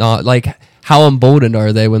of not like how emboldened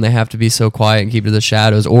are they when they have to be so quiet and keep to the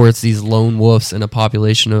shadows, or it's these lone wolves in a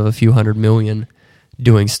population of a few 100 million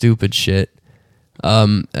doing stupid shit.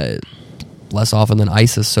 Less often than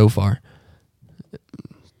ISIS so far.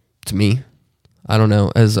 To me. I don't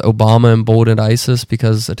know. Has Obama emboldened ISIS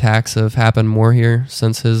because attacks have happened more here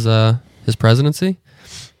since his presidency?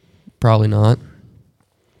 Probably not.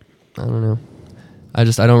 I don't know. I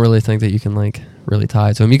don't really think that you can like really tie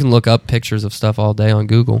it to him. You can look up pictures of stuff all day on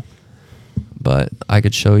Google, but I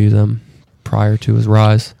could show you them prior to his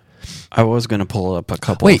rise. I was going to pull up a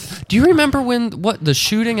couple. Wait, do you remember the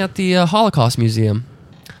shooting at the Holocaust Museum?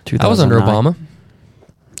 2009. That was under Obama.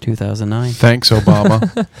 2009. Thanks,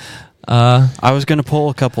 Obama. I was going to pull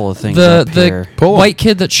a couple of things up here. The white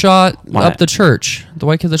kid that shot up the church, the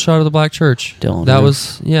white kid that shot at the black church. Dylan that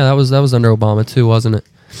Roof. was under Obama too, wasn't it?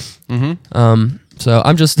 Mm-hmm. So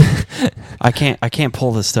I'm just I can't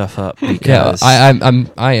pull this stuff up yeah, because I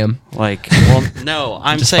am. like well no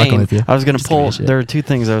I'm Just fucking saying with you. I was going to Just giving pull you shit. there are two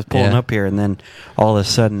things I was pulling Yeah. up here, and then all of a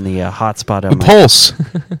sudden the hotspot on The pulse.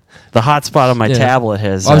 the hotspot on my Yeah. tablet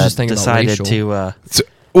has I was just thinking about decided racial. to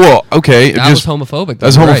Well, okay. That just, was homophobic.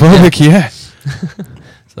 That's though, right, homophobic, yeah.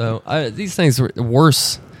 So these things were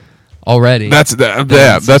worse already. That's than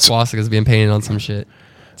that's swastikas being painted on some shit.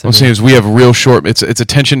 To I'm me. saying is we have a real short. It's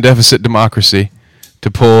attention deficit democracy. To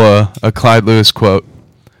pull a Clyde Lewis quote,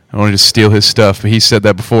 I wanted to steal his stuff, but he said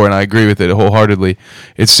that before, and I agree with it wholeheartedly.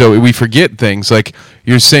 It's so we forget things like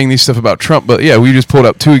you're saying these stuff about Trump, but yeah, we just pulled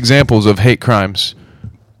up 2 examples of hate crimes,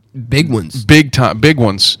 big ones. big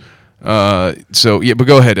ones. So yeah, but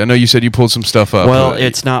go ahead. I know you said you pulled some stuff up. well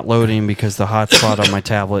it's not loading because the hotspot on my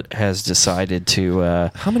tablet has decided to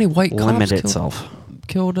How many white limit cops itself.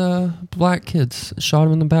 killed black kids? Shot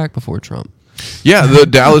him in the back before Trump. yeah, the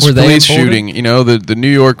Dallas Were they police emboldened? shooting. You know, the New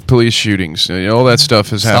York police shootings. You know, all that stuff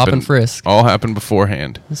has Stop happened. and frisk. All happened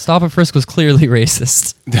beforehand. Stop and frisk was clearly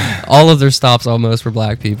racist. All of their stops almost were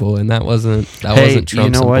black people, and that wasn't Hey, Trump's you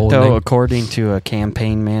know what though? emboldening. According to a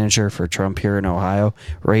campaign manager for Trump here in Ohio,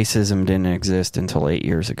 racism didn't exist until 8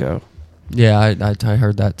 years ago. Yeah, I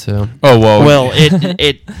heard that too. Oh well. Well,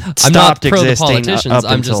 it I'm not stopped pro the existing politicians.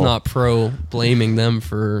 up I'm just until- not pro blaming them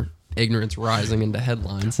for ignorance rising into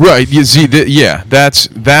headlines. Right. You see, that's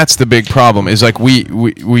the big problem. Is like we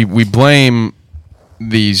blame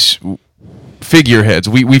these figureheads.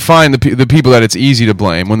 We find the people that it's easy to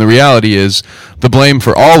blame, when the reality is the blame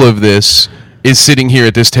for all of this is sitting here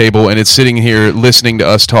at this table, and it's sitting here listening to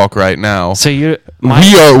us talk right now. So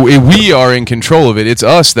We are in control of it. It's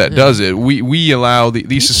us that does it. We allow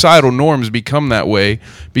these societal norms become that way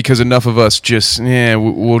because enough of us just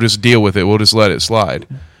we'll just deal with it. We'll just let it slide.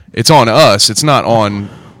 It's on us. It's not on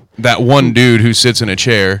that one dude who sits in a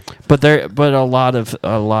chair. But a lot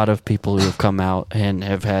of people who have come out and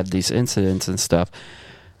have had these incidents and stuff,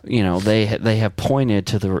 you know, they have pointed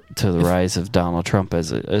to the rise of Donald Trump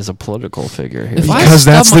as a political figure here. If I Because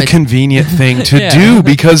stub that's my- the convenient thing to Yeah. do.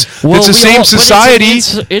 Because Well, it's the we same all- but society.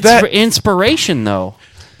 It's that for inspiration though.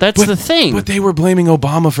 That's the thing. But they were blaming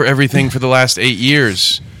Obama for everything for the last 8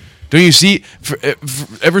 years. Don't you see?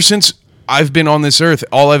 Ever since I've been on this earth,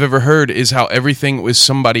 all I've ever heard is how everything was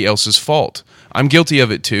somebody else's fault. I'm guilty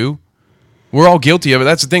of it too. We're all guilty of it.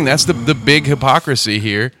 That's the thing. That's the big hypocrisy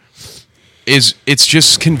here. Is it's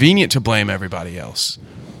just convenient to blame everybody else.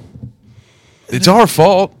 It's our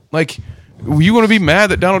fault. Like, you want to be mad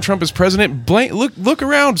that Donald Trump is president? Look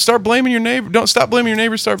around. Start blaming your neighbor. Don't stop blaming your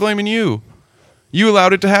neighbor. Start blaming you. You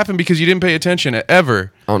allowed it to happen because you didn't pay attention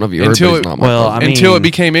ever. I don't know if you heard, but it's not my fault. Until it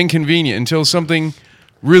became inconvenient. Until something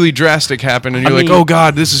really drastic happened, and you're like, "Oh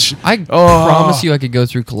God, this is." I promise you, I could go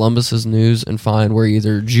through Columbus's news and find where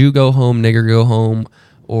either Jew go home, nigger go home,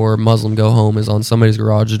 or Muslim go home is on somebody's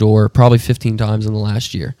garage door probably 15 times in the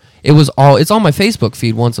last year. It's on my Facebook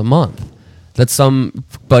feed once a month. That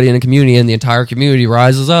somebody in a community and the entire community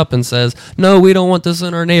rises up and says, "No, we don't want this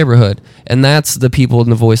in our neighborhood," and that's the people in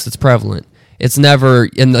the voice that's prevalent. It's never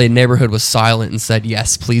in the neighborhood was silent and said,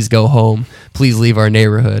 "Yes, please go home. Please leave our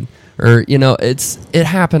neighborhood." Or, it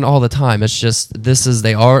happened all the time. It's just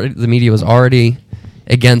the media was already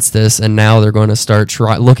against this, and now they're going to start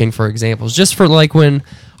looking for examples. Just for like when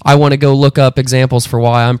I want to go look up examples for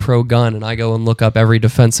why I'm pro-gun, and I go and look up every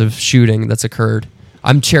defensive shooting that's occurred.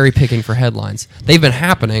 I'm cherry picking for headlines. They've been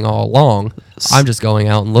happening all along. I'm just going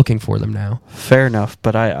out and looking for them now. Fair enough,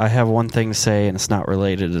 but I have one thing to say, and it's not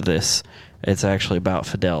related to this. It's actually about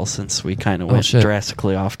Fidel, since we kind of went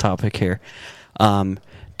drastically off topic here.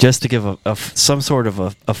 Just to give some sort of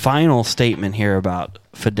a final statement here about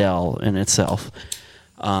Fidel in itself,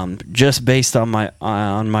 just based on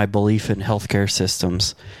my belief in healthcare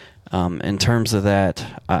systems. In terms of that,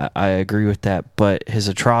 I agree with that. But his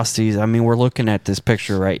atrocities, I mean, we're looking at this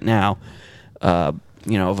picture right now, of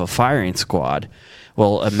a firing squad.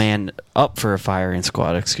 Well, a man up for a firing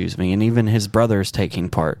squad, and even his brother is taking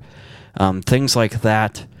part. Things like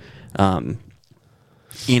that,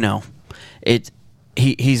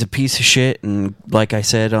 he's a piece of shit, and like I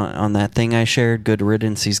said on that thing I shared, good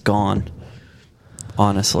riddance, he's gone.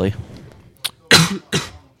 Honestly.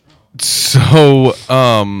 So,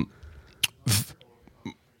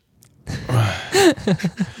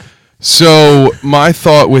 so my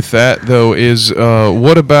thought with that though is,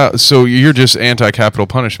 what about? So you're just anti-capital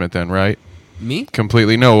punishment then, right? Me?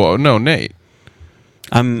 Completely? No, Nate.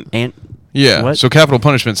 Yeah. What? So capital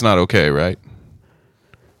punishment's not okay, right?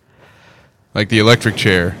 Like the electric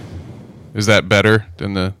chair, is that better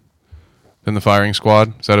than the firing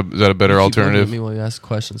squad? Is that a better alternative? Me while you ask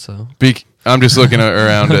questions, so I'm just looking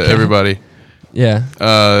around at everybody. Yeah.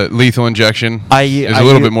 Lethal injection is a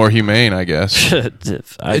little bit more humane, I guess.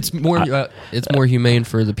 It's more humane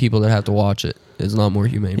for the people that have to watch it. It's not more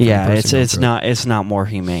humane. For Yeah, the person it's not more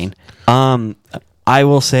humane. I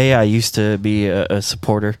will say I used to be a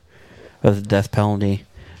supporter of the death penalty.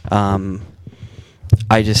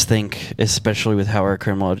 I just think, especially with how our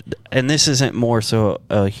criminal, and this isn't more so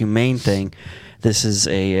a humane thing, this is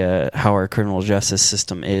how our criminal justice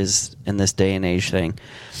system is in this day and age thing.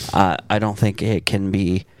 I don't think it can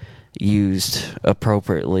be used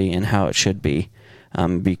appropriately in how it should be,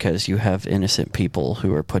 because you have innocent people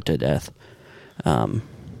who are put to death.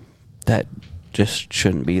 That just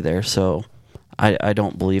shouldn't be there. So I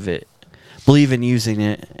don't believe in using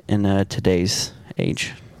it in today's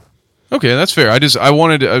age. Okay, that's fair. I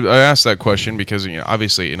asked that question because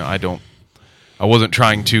obviously I wasn't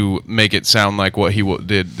trying to make it sound like what he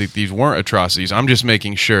did. These weren't atrocities. I'm just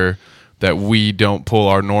making sure that we don't pull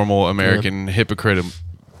our normal American hypocriticism.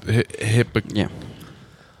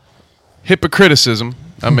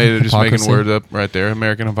 I made it just making words up right there.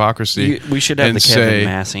 American hypocrisy. We should have the Kevin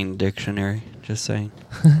Massing dictionary. Just saying.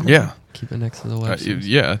 Yeah. Keep it next to the website.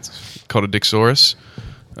 Yeah, it's called a Dixsaurus.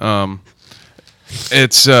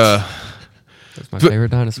 It's that's my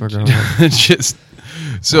favorite dinosaur growing up. Just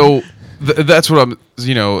so that's what I'm.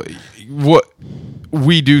 What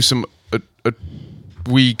we do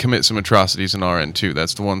we commit some atrocities in our end too.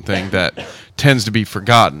 That's the one thing that tends to be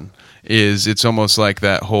forgotten. Is it's almost like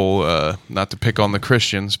that whole not to pick on the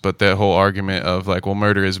Christians, but that whole argument of like, well,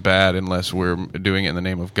 murder is bad unless we're doing it in the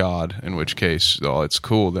name of God, in which case, it's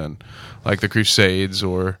cool then, like the Crusades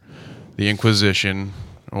or the Inquisition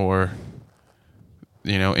or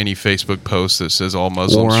any Facebook post that says all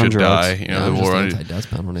Muslims should die. The war on anti-death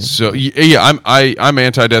penalty. So yeah, I'm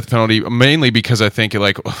anti-death penalty mainly because I think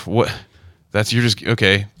you're just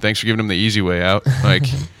okay. Thanks for giving them the easy way out, like.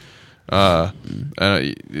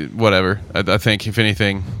 Whatever. I think if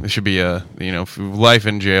anything, it should be life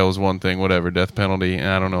in jail is one thing. Whatever, death penalty.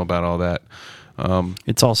 I don't know about all that.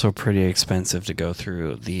 It's also pretty expensive to go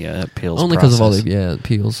through the appeals. Only because of all the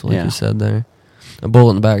appeals, like you said there. A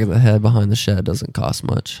bullet in the back of the head behind the shed doesn't cost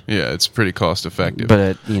much. Yeah, it's pretty cost effective.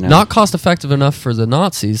 But Not cost effective enough for the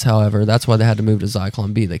Nazis, however. That's why they had to move to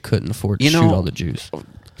Zyklon B. They couldn't afford to shoot all the Jews.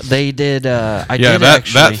 they did.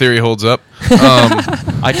 That theory holds up.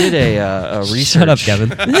 I did a research. Shut up,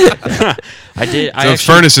 Kevin. I did. Those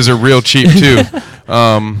furnaces are real cheap too.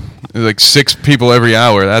 Like 6 people every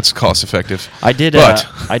hour. That's cost effective. I did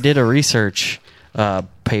a research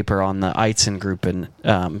paper on the Einsatzgruppen.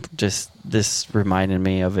 Just this reminded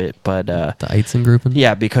me of it, but The Einsatzgruppen?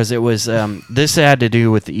 yeah, because it was this had to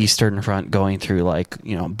do with the Eastern Front going through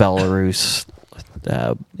Belarus,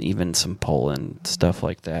 even some Poland stuff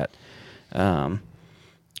like that.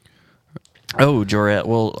 Jor-El.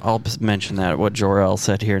 Well, I'll mention that what Jor-El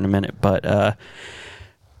said here in a minute, but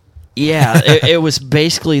yeah, it was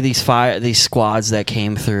basically these squads that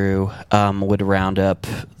came through would round up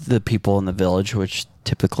the people in the village, which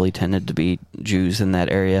typically tended to be Jews in that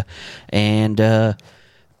area, and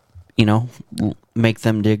make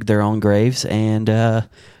them dig their own graves, and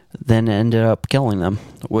then ended up killing them.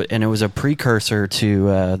 And it was a precursor to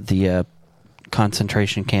the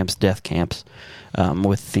concentration camps, death camps,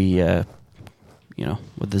 with the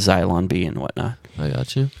with the Zyklon B and whatnot. I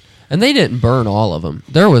got you. And they didn't burn all of them.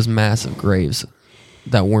 There was massive graves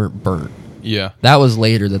that weren't burnt. Yeah. That was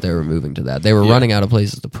later that they were moving to that. They were running out of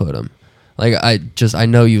places to put them. Like I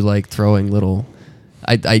know you like throwing little.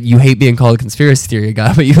 You hate being called a conspiracy theory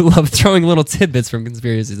guy, but you love throwing little tidbits from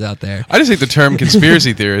conspiracies out there. I just think the term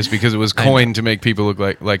conspiracy theorist because it was coined to make people look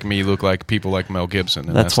like me look like people like Mel Gibson.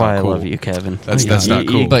 And That's why not I cool. love you, Kevin. That's not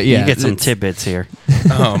cool. But yeah, you get some it's- tidbits here.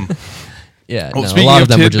 Yeah, Well, no, a speaking lot of of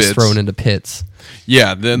them were tidbits- just thrown into pits.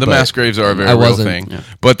 Yeah, the But mass graves are a very I real wasn't thing.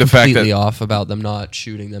 But the fact Completely that off about them not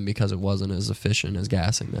shooting them because it wasn't as efficient as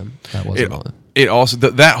gassing them. That wasn't all. it also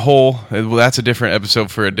that whole that's a different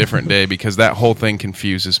episode for a different day because that whole thing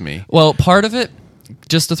confuses me. Well, part of it,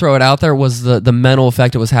 just to throw it out there, was the mental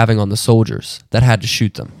effect it was having on the soldiers that had to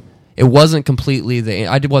shoot them. It wasn't completely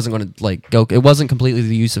wasn't going to go. It wasn't completely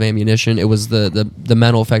the use of ammunition. It was the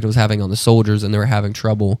mental effect it was having on the soldiers, and they were having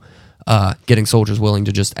trouble getting soldiers willing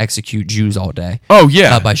to just execute Jews all day. Oh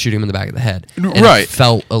yeah, by shooting them in the back of the head. And Right. It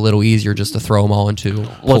felt a little easier just to throw them all into.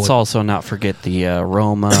 Let's also not forget the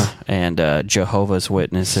Roma and Jehovah's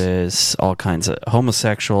Witnesses, all kinds of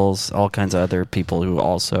homosexuals, all kinds of other people who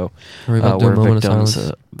also Are we about to do a were moment of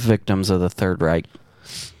silence? victims of the Third Reich.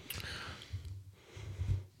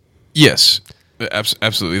 yes,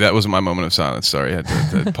 absolutely. That was my moment of silence. Sorry, I had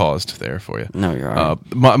to paused there for you. No, you're all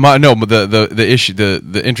right. But the issue,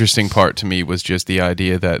 the interesting part to me was just the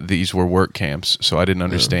idea that these were work camps. So I didn't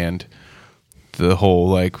understand the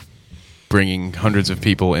whole bringing hundreds of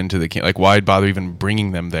people into the camp. Like, why bother even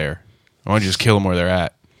bringing them there? Why don't you just kill them where they're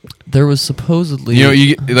at? There was supposedly,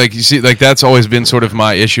 You see, that's always been sort of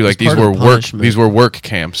my issue. Like It's part of punishment. these were work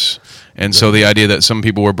camps, and so the idea that some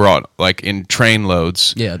people were brought in train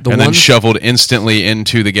loads, Yeah, and then shoveled instantly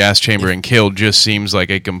into the gas chamber and killed just seems like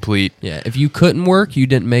a complete. yeah, if you couldn't work, you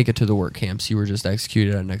didn't make it to the work camps. You were just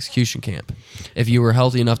executed at an execution camp. If you were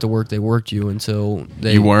healthy enough to work, they worked you until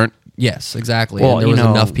they. You weren't. Yes, exactly. Well, and there was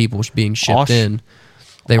enough people being shipped in.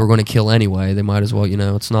 They were going to kill anyway. They might as well,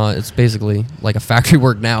 it's basically like a factory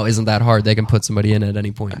work now isn't that hard. They can put somebody in at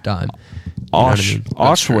any point in time. You know what I mean?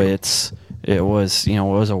 Auschwitz, it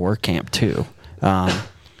was a work camp too. But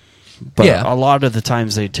Yeah. a lot of the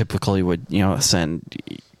times they typically would, send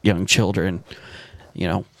young children,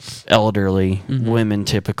 elderly women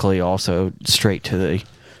typically also straight to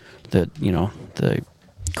the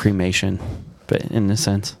cremation, but in a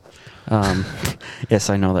sense. Yes,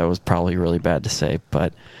 I know that was probably really bad to say,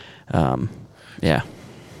 but yeah.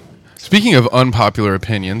 Speaking of unpopular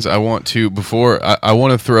opinions, I want to throw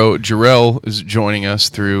Jarrell is joining us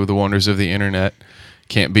through the wonders of the internet.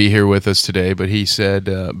 Can't be here with us today, but he said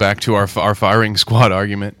back to our firing squad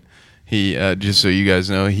argument. He just so you guys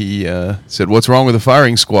know, he said, "What's wrong with a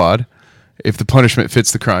firing squad? If the punishment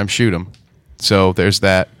fits the crime, shoot them." So there's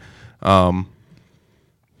that.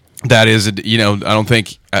 That is, I don't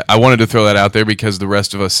think I wanted to throw that out there because the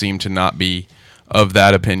rest of us seem to not be of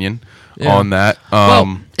that opinion on that.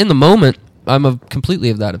 Well, in the moment, I'm completely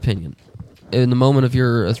of that opinion. In the moment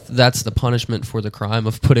that's the punishment for the crime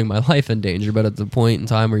of putting my life in danger. But at the point in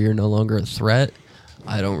time where you're no longer a threat,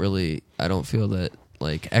 I don't feel that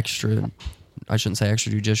I shouldn't say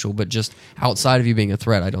extrajudicial, but just outside of you being a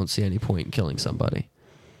threat, I don't see any point in killing somebody.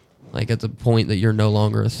 Like at the point that you're no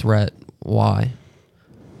longer a threat, why?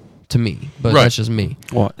 To me, but Right. that's just me.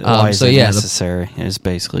 Why is so it yeah, necessary is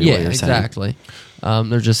basically what you're saying. exactly.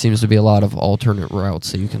 There just seems to be a lot of alternate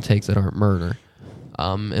routes that you can take that aren't murder.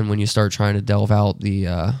 And when you start trying to delve out the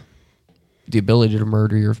the ability to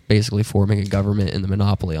murder, you're basically forming a government in the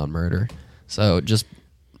monopoly on murder. So just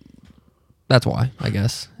that's why, I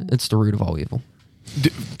guess, it's the root of all evil.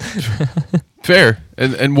 Fair.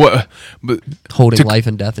 And what? But Holding life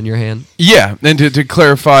and death in your hand. yeah, and to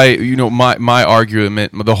clarify, my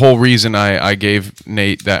argument, the whole reason I gave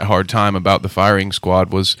Nate that hard time about the firing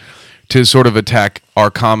squad was to sort of attack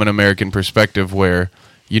our common American perspective, where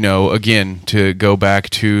again, to go back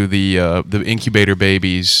to the incubator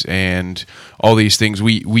babies and all these things,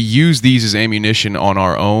 we use these as ammunition on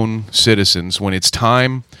our own citizens when it's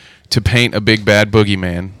time to paint a big bad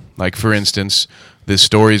boogeyman. Like, for instance, the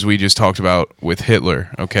stories we just talked about with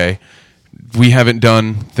Hitler, okay? We haven't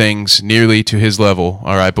done things nearly to his level,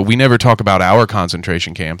 all right? But we never talk about our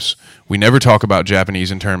concentration camps. We never talk about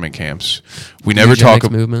Japanese internment camps. We never talk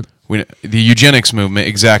about movement. The eugenics movement,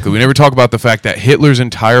 exactly. We never talk about the fact that Hitler's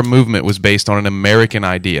entire movement was based on an American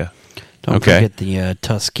idea. Don't Okay. forget the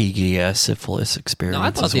Tuskegee syphilis experience. No,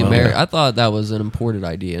 I thought as well. I thought that was an imported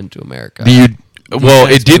idea into America. Well,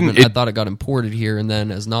 it eugenics didn't. movement, I thought it got imported here, and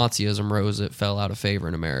then as Nazism rose, it fell out of favor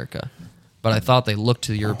in America. But I thought they looked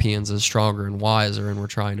to the Europeans as stronger and wiser, and were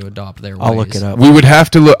trying to adopt their ways. I'll look it up. We would have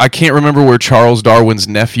to look. I can't remember where Charles Darwin's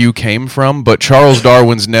nephew came from, but Charles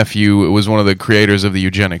Darwin's nephew was one of the creators of the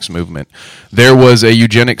eugenics movement. There was a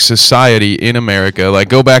eugenics society in America. Like,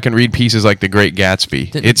 go back and read pieces like The Great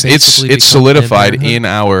Gatsby. Didn't it It's basically become solidified Planned in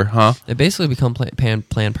our It basically become Planned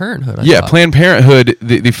Parenthood. I Yeah, thought. Planned Parenthood,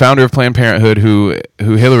 the founder of Planned Parenthood, who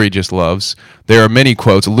Hillary just loves. There are many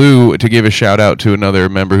quotes. Lou, to give a shout out to another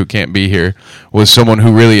member who can't be here, was someone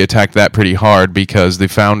who really attacked that pretty hard, because the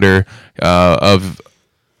founder of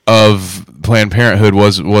Planned Parenthood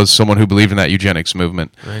was someone who believed in that eugenics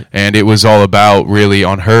movement, Right. and it was all about, really,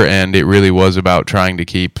 on her end, it really was about trying to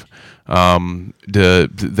keep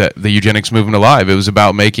the eugenics movement alive. It was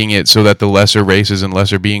about making it so that the lesser races and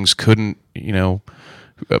lesser beings couldn't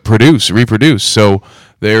reproduce. So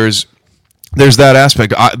there's that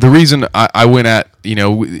aspect. The reason I went at,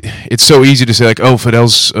 it's so easy to say, like, oh,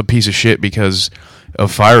 Fidel's a piece of shit because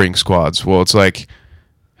of firing squads. Well, it's like,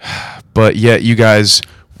 but yet you guys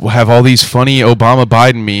have all these funny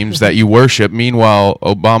Obama-Biden memes that you worship. Meanwhile,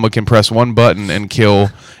 Obama can press one button and kill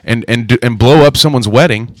and blow up someone's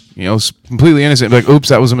wedding. Completely innocent. Like, oops,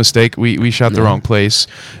 that was a mistake. We shot the wrong place.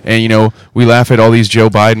 And we laugh at all these Joe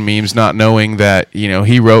Biden memes, not knowing that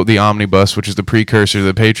he wrote the omnibus, which is the precursor to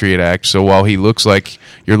the Patriot Act. So while he looks like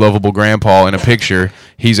your lovable grandpa in a picture,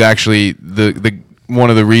 he's actually the one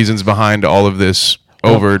of the reasons behind all of this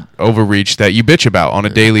overreach that you bitch about on a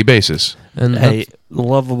daily basis. And Hey,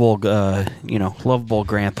 lovable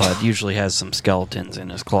grandpa usually has some skeletons in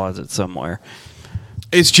his closet somewhere.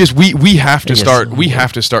 It's just we have to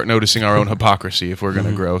Yes. start noticing our own hypocrisy if we're going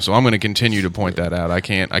to grow. So I'm going to continue to point that out. I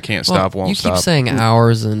can't stop. Won't you stop. keep saying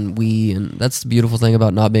ours and we, and that's the beautiful thing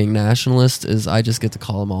about not being nationalist is I just get to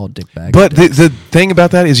call them all dickbags. But the thing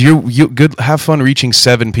about that is you good have fun reaching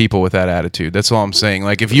 7 people with that attitude. That's all I'm saying.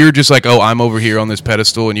 Like, if you're just like, oh, I'm over here on this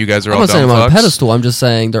pedestal and you guys are I'm all not saying dumb I'm on a fucks. pedestal. I'm just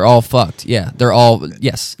saying they're all fucked. Yeah, they're all,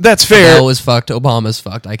 yes. That's fair. Fidel is fucked. Obama's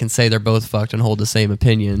fucked. I can say they're both fucked and hold the same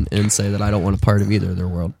opinion and say that I don't want a part of either of their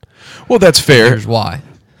world. Well, that's fair. Here's why.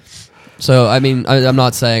 So, I mean, I'm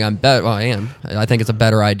not saying I'm better. Well, I am. I think it's a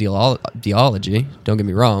better ideology. Don't get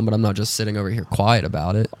me wrong, but I'm not just sitting over here quiet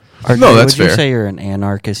about it. No, that's would you fair. say you're an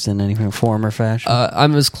anarchist in any form or fashion?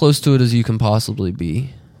 I'm as close to it as you can possibly be.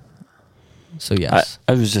 So, yes.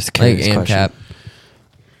 I was just I think curious.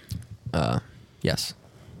 ANCAP. Yes.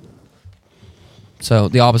 So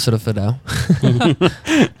the opposite of Fidel,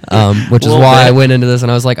 which is why I went into this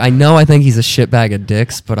and I was like, I think he's a shitbag of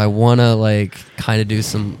dicks, but I want to kind of do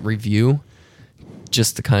some review,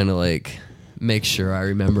 just to kind of make sure I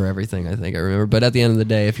remember everything I think I remember. But at the end of the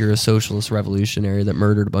day, if you're a socialist revolutionary that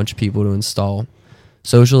murdered a bunch of people to install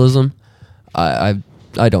socialism, I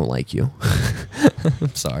don't like you.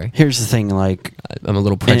 I'm sorry. Here's the thing, I'm a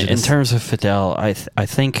little in prejudiced. terms of Fidel, I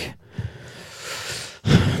think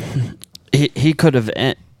he could have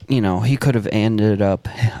ended up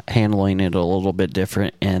handling it a little bit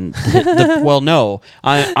different. And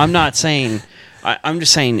I'm not saying. I'm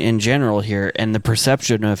just saying in general here, and the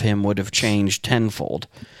perception of him would have changed tenfold.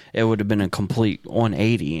 It would have been a complete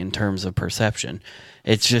 180 in terms of perception.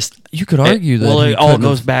 It's just You could argue that he it all couldn't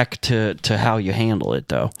goes have- back to how you handle it,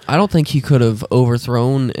 though. I don't think he could have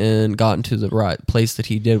overthrown and gotten to the right place that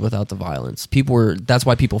he did without the violence. That's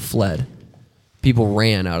why people fled. People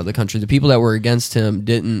ran out of the country. The people that were against him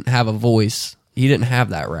didn't have a voice. He didn't have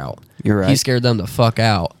that route. You're right. He scared them the fuck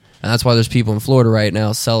out. And that's why there's people in Florida right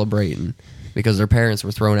now celebrating because their parents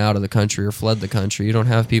were thrown out of the country or fled the country. You don't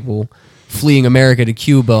have people fleeing America to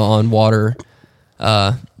Cuba on water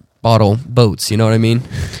bottle boats. You know what I mean?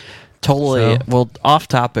 Totally. So- Well, off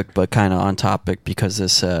topic, but kind of on topic because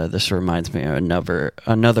this reminds me of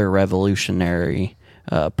another revolutionary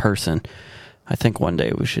person. I think one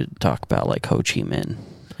day we should talk about like Ho Chi Minh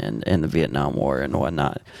and the Vietnam War and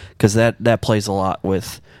whatnot, because that plays a lot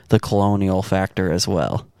with the colonial factor as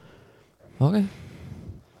well. Okay.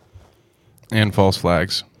 And false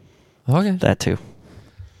flags. Okay. That too.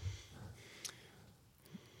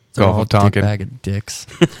 They're Gulf all of Tonkin. dick bag of dicks.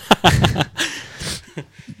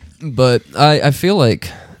 But I feel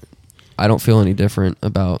like I don't feel any different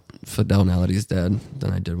about Fidel now that he's dead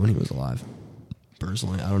than I did when he was alive.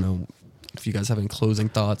 Personally, I don't know if you guys have any closing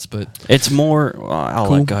thoughts, but It's more. I'll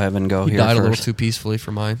Cool. let go ahead and go he here died a little first. too peacefully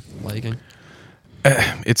for my liking.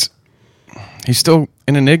 He's still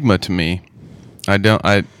an enigma to me. I don't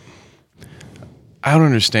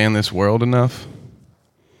understand this world enough,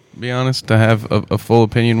 to be honest, to have a full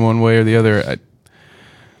opinion one way or the other.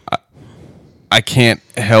 I can't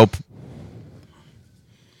help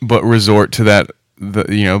but resort to that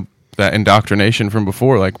indoctrination from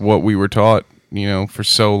before, like what we were taught, for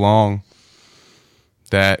so long,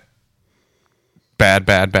 that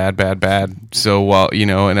bad. So while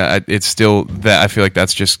it's still that, I feel like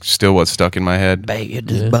that's just still what's stuck in my head, Bag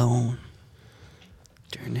this Yeah. bone.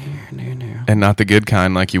 and not the good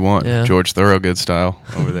kind like you want, Yeah. George Thorogood style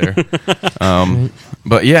over there.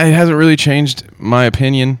 But yeah, it hasn't really changed my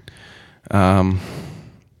opinion.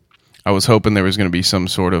 I was hoping there was going to be some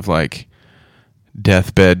sort of like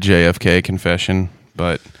deathbed JFK confession,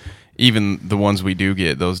 but even the ones we do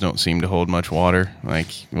get, those don't seem to hold much water. Like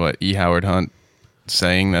what E. Howard Hunt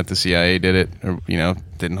saying that the CIA did it, or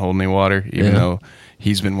didn't hold any water, even Yeah. though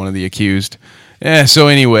he's been one of the accused. Yeah. So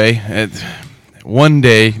anyway, one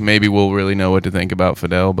day maybe we'll really know what to think about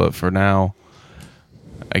Fidel, but for now,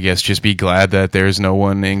 I guess just be glad that there's no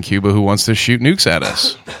one in Cuba who wants to shoot nukes at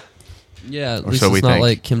us. Yeah, at Or least so we it's not think.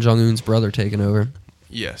 like Kim Jong Un's brother taking over,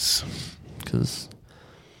 Yes. because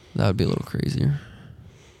that would be a little crazier.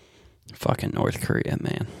 Fucking North Korea,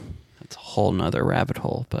 man. That's a whole nother rabbit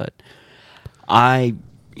hole. But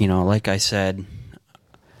like I said,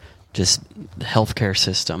 just the healthcare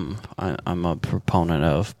system I'm a proponent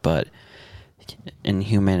of, but in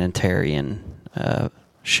humanitarian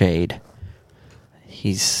shade,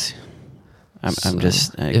 I'm So,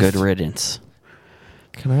 just if- good riddance.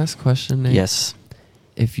 Can I ask a question, Nate? Yes.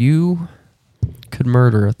 If you could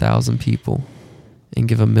murder 1,000 people and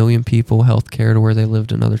give 1,000,000 people health care to where they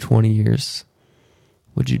lived another 20 years,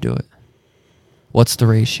 would you do it? What's the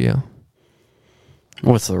ratio?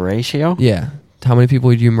 What's the ratio? Yeah. How many people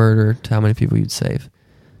would you murder to how many people you'd save?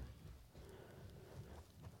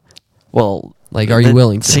 Well, Like, are you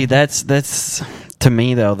willing to? See, that's to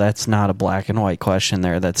me though. That's not a black and white question.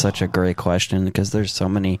 That's such a gray question because there's so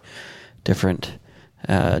many different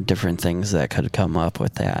things that could come up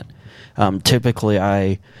with that. Typically,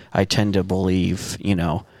 I tend to believe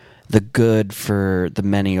the good for the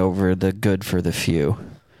many over the good for the few.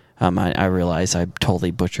 I realize I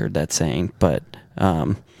totally butchered that saying, but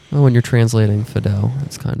Well, when you're translating Fidel,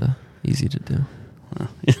 it's kind of easy to do.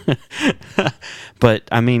 but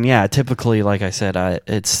I mean, yeah, typically, like I said,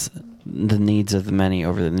 it's the needs of the many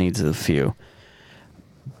over the needs of the few.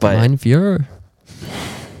 But Mein Führer.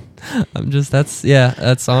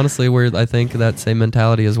 That's honestly where I think that same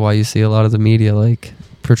mentality is why you see a lot of the media like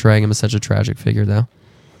portraying him as such a tragic figure, though.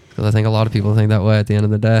 Because I think a lot of people think that way at the end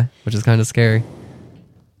of the day, which is kind of scary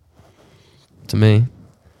to me.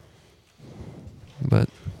 But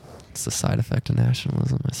it's a side effect of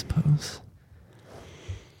nationalism, I suppose.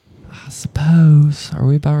 Are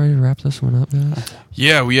we about ready to wrap this one up, guys?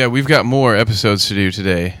 Yeah, we've got more episodes to do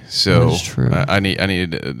today, so That is true. I need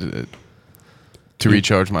to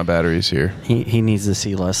recharge my batteries here. he needs to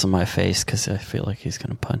see less of my face because I feel like he's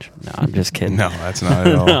gonna punch him. No, I'm just kidding. No, that's not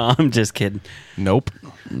at all. No, I'm just kidding. Nope.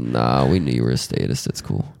 Nah, we knew you were a statist. It's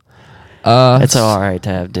cool. It's all right to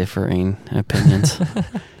have differing opinions.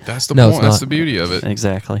 That's the No, it's point. That's not. the beauty of it.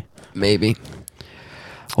 Exactly. Maybe.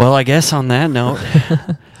 Well, I guess on that note,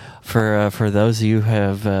 for those of you who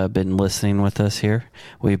have been listening with us here,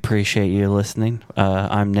 we appreciate you listening.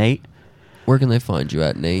 I'm Nate. Where can they find you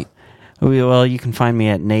at, Nate? Well, you can find me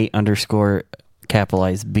at Nate_capitalized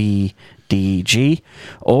BDG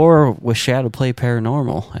or with Shadowplay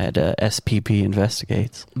Paranormal at SPP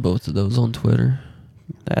Investigates. Both of those on Twitter.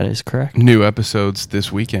 That is correct. New episodes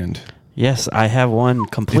this weekend. Yes, I have one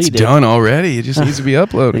completed. It's done already. It just needs to be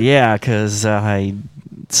uploaded. Yeah, because I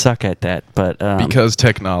suck at that. But Because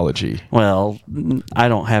technology. well, I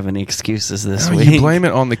don't have any excuses this No, week. you blame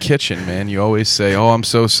it on the kitchen, man. You always say, "Oh, I'm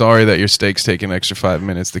so sorry that your steak's taking an extra 5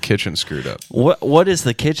 minutes. The kitchen screwed up." What is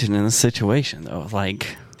the kitchen in this situation though?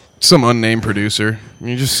 Like, some unnamed producer.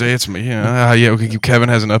 You just say it's me. Yeah, okay, Kevin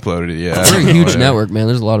hasn't uploaded it yet. We're a huge network, man.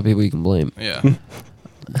 There's a lot of people you can blame. Yeah.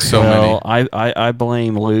 So many. I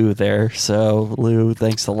blame Lou there. So Lou,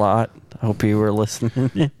 thanks a lot. I hope you were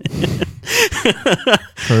listening.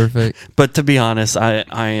 Perfect. But to be honest, I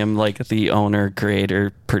am like the owner,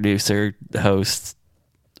 creator, producer, host,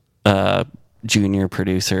 junior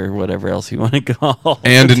producer, whatever else you want to call.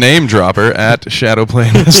 And a name dropper at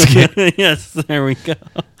Shadowplay Investigate. Yes, there we go.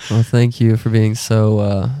 Well, thank you for being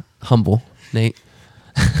so humble, Nate.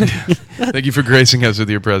 Thank you for gracing us with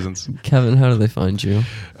your presence. Kevin, how do they find you?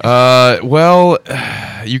 Well,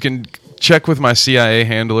 you can check with my CIA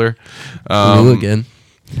handler. Lou again.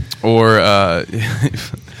 Or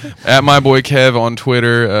at my boy Kev on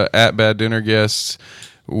Twitter, at Bad Dinner Guests.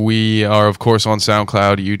 We are, of course, on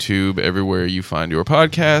SoundCloud, YouTube, everywhere you find your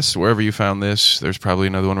podcasts. Wherever you found this, there's probably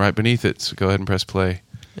another one right beneath it. So go ahead and press play.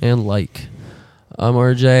 And like. I'm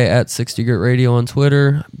RJ at 60 Grit Radio on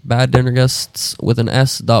Twitter. Bad Dinner Guests with an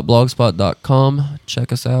S.blogspot.com.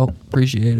 Check us out. Appreciate it.